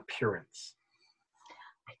signing appearance?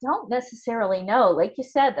 I don't necessarily know. Like you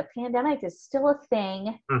said, the pandemic is still a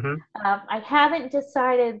thing. I haven't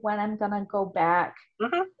decided when I'm going to go back.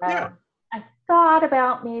 I thought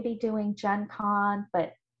about maybe doing Gen Con,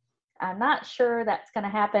 but I'm not sure that's going to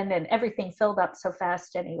happen, and everything filled up so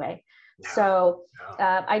fast anyway. So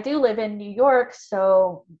I do live in New York,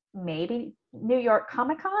 so maybe New York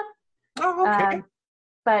Comic Con. Oh, okay.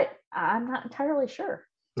 But I'm not entirely sure.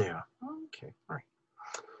 Yeah. Okay. All right.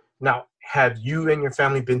 Now, have you and your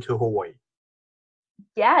family been to Hawaii?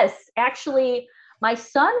 Yes. Actually, my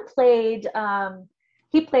son played,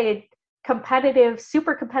 he played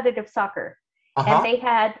super competitive soccer. And they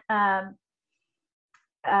had,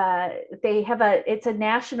 it's a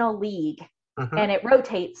national league, and it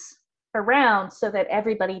rotates around so that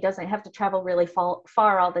everybody doesn't have to travel really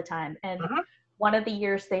far all the time. And one of the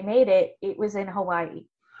years they made it, it was in Hawaii.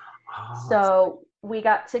 So we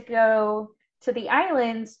got to go to the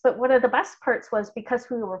islands, but one of the best parts was because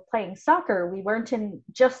we were playing soccer, we weren't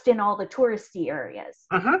just in all the touristy areas.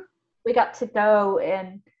 We got to go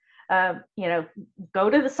and go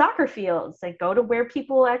to the soccer fields and go to where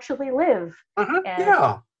people actually live and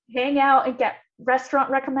hang out and get restaurant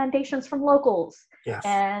recommendations from locals. Yes.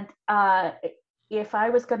 And if I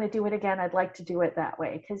was going to do it again, I'd like to do it that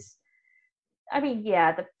way, because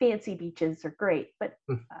the fancy beaches are great, but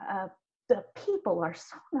the people are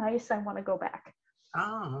so nice. I want to go back.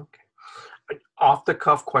 Oh, okay. Off the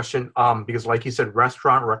cuff question, because like you said,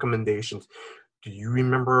 restaurant recommendations. Do you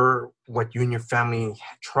remember what you and your family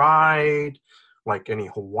tried? Like any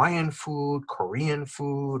Hawaiian food, Korean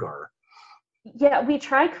food, or Yeah, we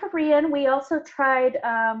tried Korean. We also tried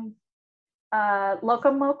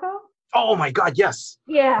Loco Moco. oh my God, yes,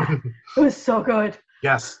 Yeah, it was so good.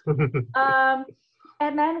 yes. Um,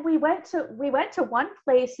 and then we went to one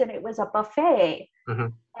place and it was a buffet,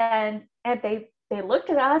 Mhm. and they looked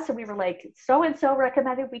at us and we were like, so and so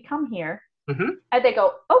recommended we come here, Mhm. and they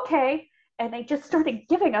go, okay, and they just started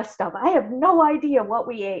giving us stuff. I have no idea what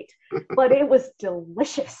we ate, but it was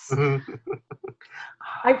delicious. Mhm.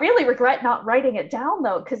 I really regret not writing it down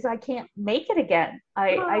though, because I can't make it again.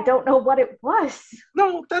 I don't know what it was.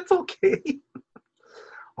 No, that's okay.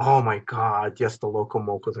 Oh my God, yes, the local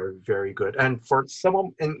mocos are very good. And for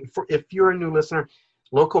someone, and for if you're a new listener,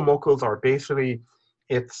 local mocos are basically,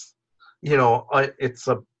 it's, it's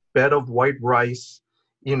a bed of white rice.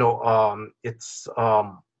 It's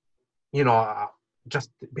you know, uh, just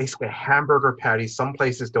basically a hamburger patty. Some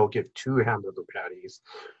places they'll give two hamburger patties.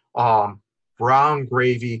 Um, Brown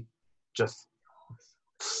gravy, just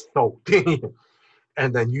soaked,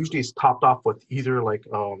 and then usually it's topped off with either like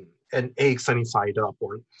an egg sunny side up,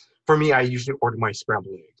 or for me, I usually order my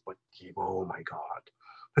scrambled eggs. But oh my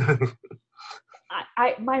God.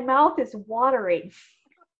 My mouth is watering.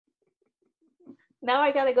 Now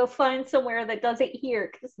I gotta go find somewhere that does it here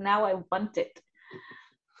because now I want it.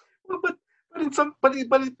 Well, but in some but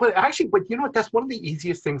actually, but you know what, that's one of the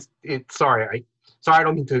easiest things. Sorry, I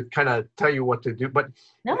don't mean to kind of tell you what to do, but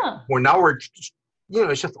No.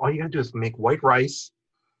 it's just all you gotta do is make white rice,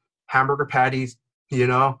 hamburger patties, you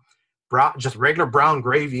know brown, just regular brown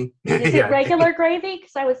gravy. Is it Yeah. regular gravy?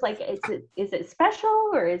 Because I was like, is it special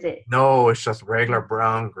or is it? No, it's just regular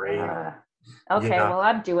brown gravy. Uh, you okay, know well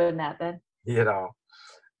I'm doing that then. you know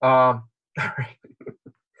all right.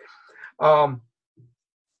 um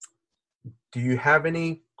do you have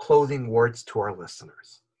any closing words to our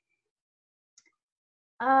listeners?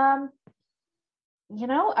 Um,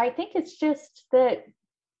 I think it's just that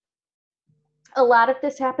a lot of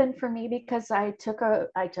this happened for me because I took a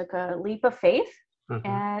leap of faith, Hmm.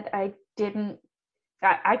 and I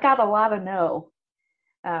got a lot of no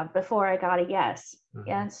before I got a yes. Hmm.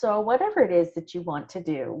 And so whatever it is that you want to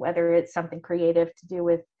do, whether it's something creative to do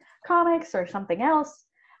with comics or something else,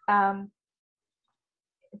 um,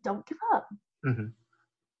 don't give up, Hmm.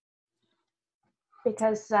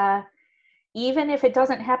 because even if it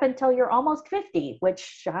doesn't happen till you're almost 50,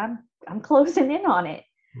 which I'm closing in on it,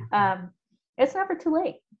 Hmm. um, it's never too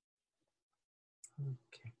late.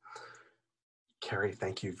 Okay. Carrie,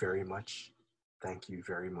 thank you very much. Thank you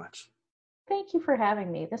very much. Thank you for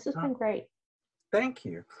having me. This has Oh, been great. thank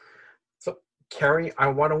you. So, Carrie, I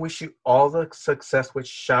want to wish you all the success with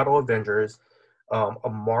Shadow Avengers, a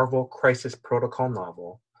Marvel Crisis Protocol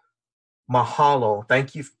novel. Mahalo.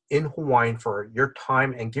 Thank you in Hawaiian for your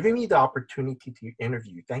time and giving me the opportunity to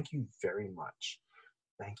interview. Thank you very much.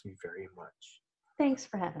 Thank you very much. Thanks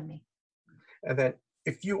for having me. And then,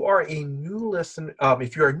 if you are a new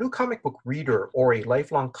if you're a new comic book reader or a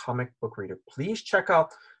lifelong comic book reader, please check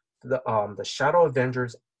out the Shadow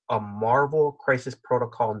Avengers, a Marvel Crisis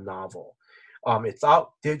Protocol novel. It's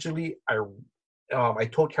out digitally. I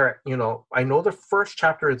told Kara, I know the first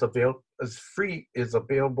chapter is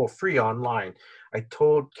available free online. I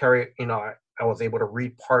told Carrie, I was able to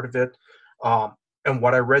read part of it, and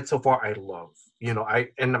what I read so far, I love.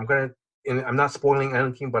 And I'm not spoiling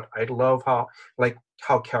anything, but I love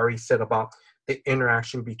how Carrie said about the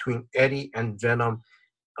interaction between Eddie and Venom.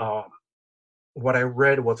 Um, what I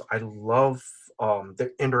read was I love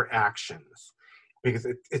the interactions, because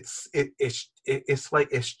it's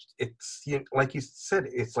like you said,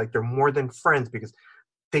 it's like they're more than friends, because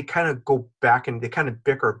they kind of go back and they kind of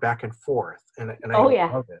bicker back and forth, and I Oh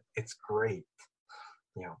yeah. love it. It's great,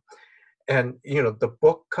 you know. And the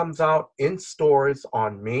book comes out in stores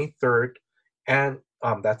on May 3rd, and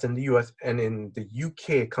that's in the US, and in the UK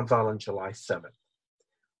it comes out on July 7th.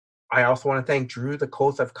 I also want to thank Drew, the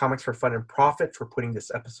host of Comics for Fun and Profit, for putting this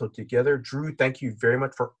episode together. Drew, thank you very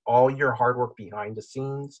much for all your hard work behind the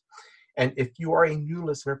scenes. And if you are a new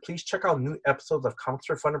listener, please check out new episodes of Comics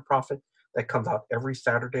for Fun and Profit that comes out every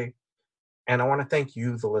Saturday. And I want to thank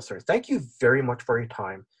you, the listeners. Thank you very much for your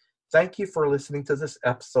time. Thank you for listening to this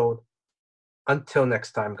episode. Until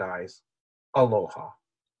next time, guys, aloha.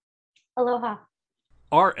 Aloha.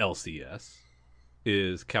 Our LCS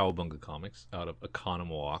is Cowabunga Comics out of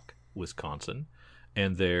Oconomowoc, Wisconsin,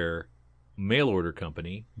 and their mail order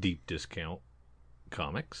company, Deep Discount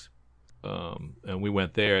Comics. And we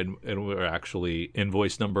went there, and we were actually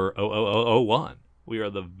invoice number 00001. We were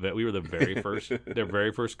the very first their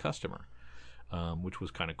very first customer, which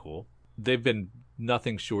was kind of cool. They've been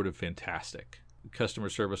nothing short of fantastic, customer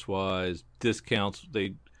service wise. Discounts,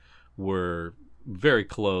 they were very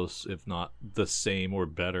close, if not the same or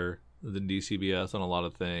better than DCBS on a lot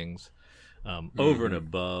of things. Over and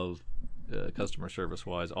above, customer service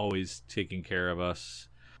wise, always taking care of us,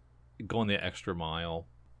 going the extra mile,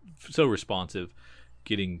 so responsive,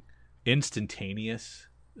 getting instantaneous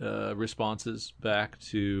responses back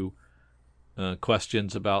to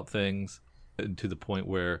questions about things, and to the point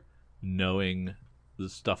where knowing the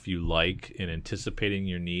stuff you like and anticipating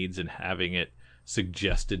your needs and having it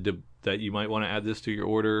suggested that you might want to add this to your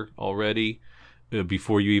order already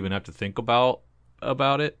before you even have to think about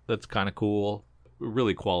it. That's kind of cool.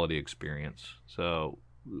 Really quality experience. So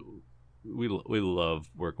we love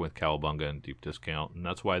working with Cowabunga and Deep Discount, and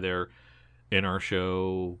that's why they're in our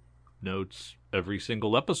show notes every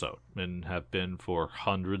single episode and have been for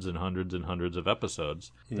hundreds and hundreds and hundreds of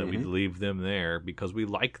episodes. That we leave them there because we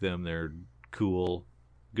like them. They're cool,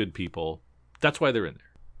 good people. That's why they're in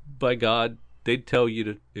there. By God, they'd tell you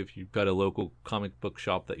to, if you've got a local comic book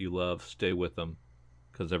shop that you love, stay with them,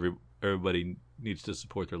 because everybody needs to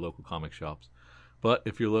support their local comic shops. But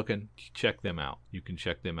if you're looking, check them out. You can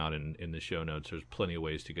check them out in the show notes. There's plenty of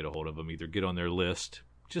ways to get a hold of them. Either get on their list,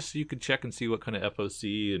 just so you can check and see what kind of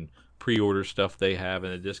FOC and pre-order stuff they have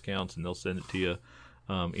and the discounts, and they'll send it to you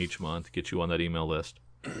each month, get you on that email list.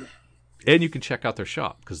 And you can check out their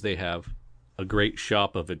shop, because they have a great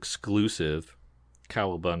shop of exclusive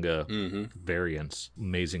Cowabunga variants.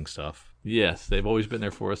 Amazing stuff. Yes, they've always been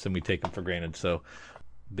there for us, and we take them for granted. So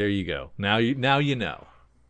there you go. Now you know.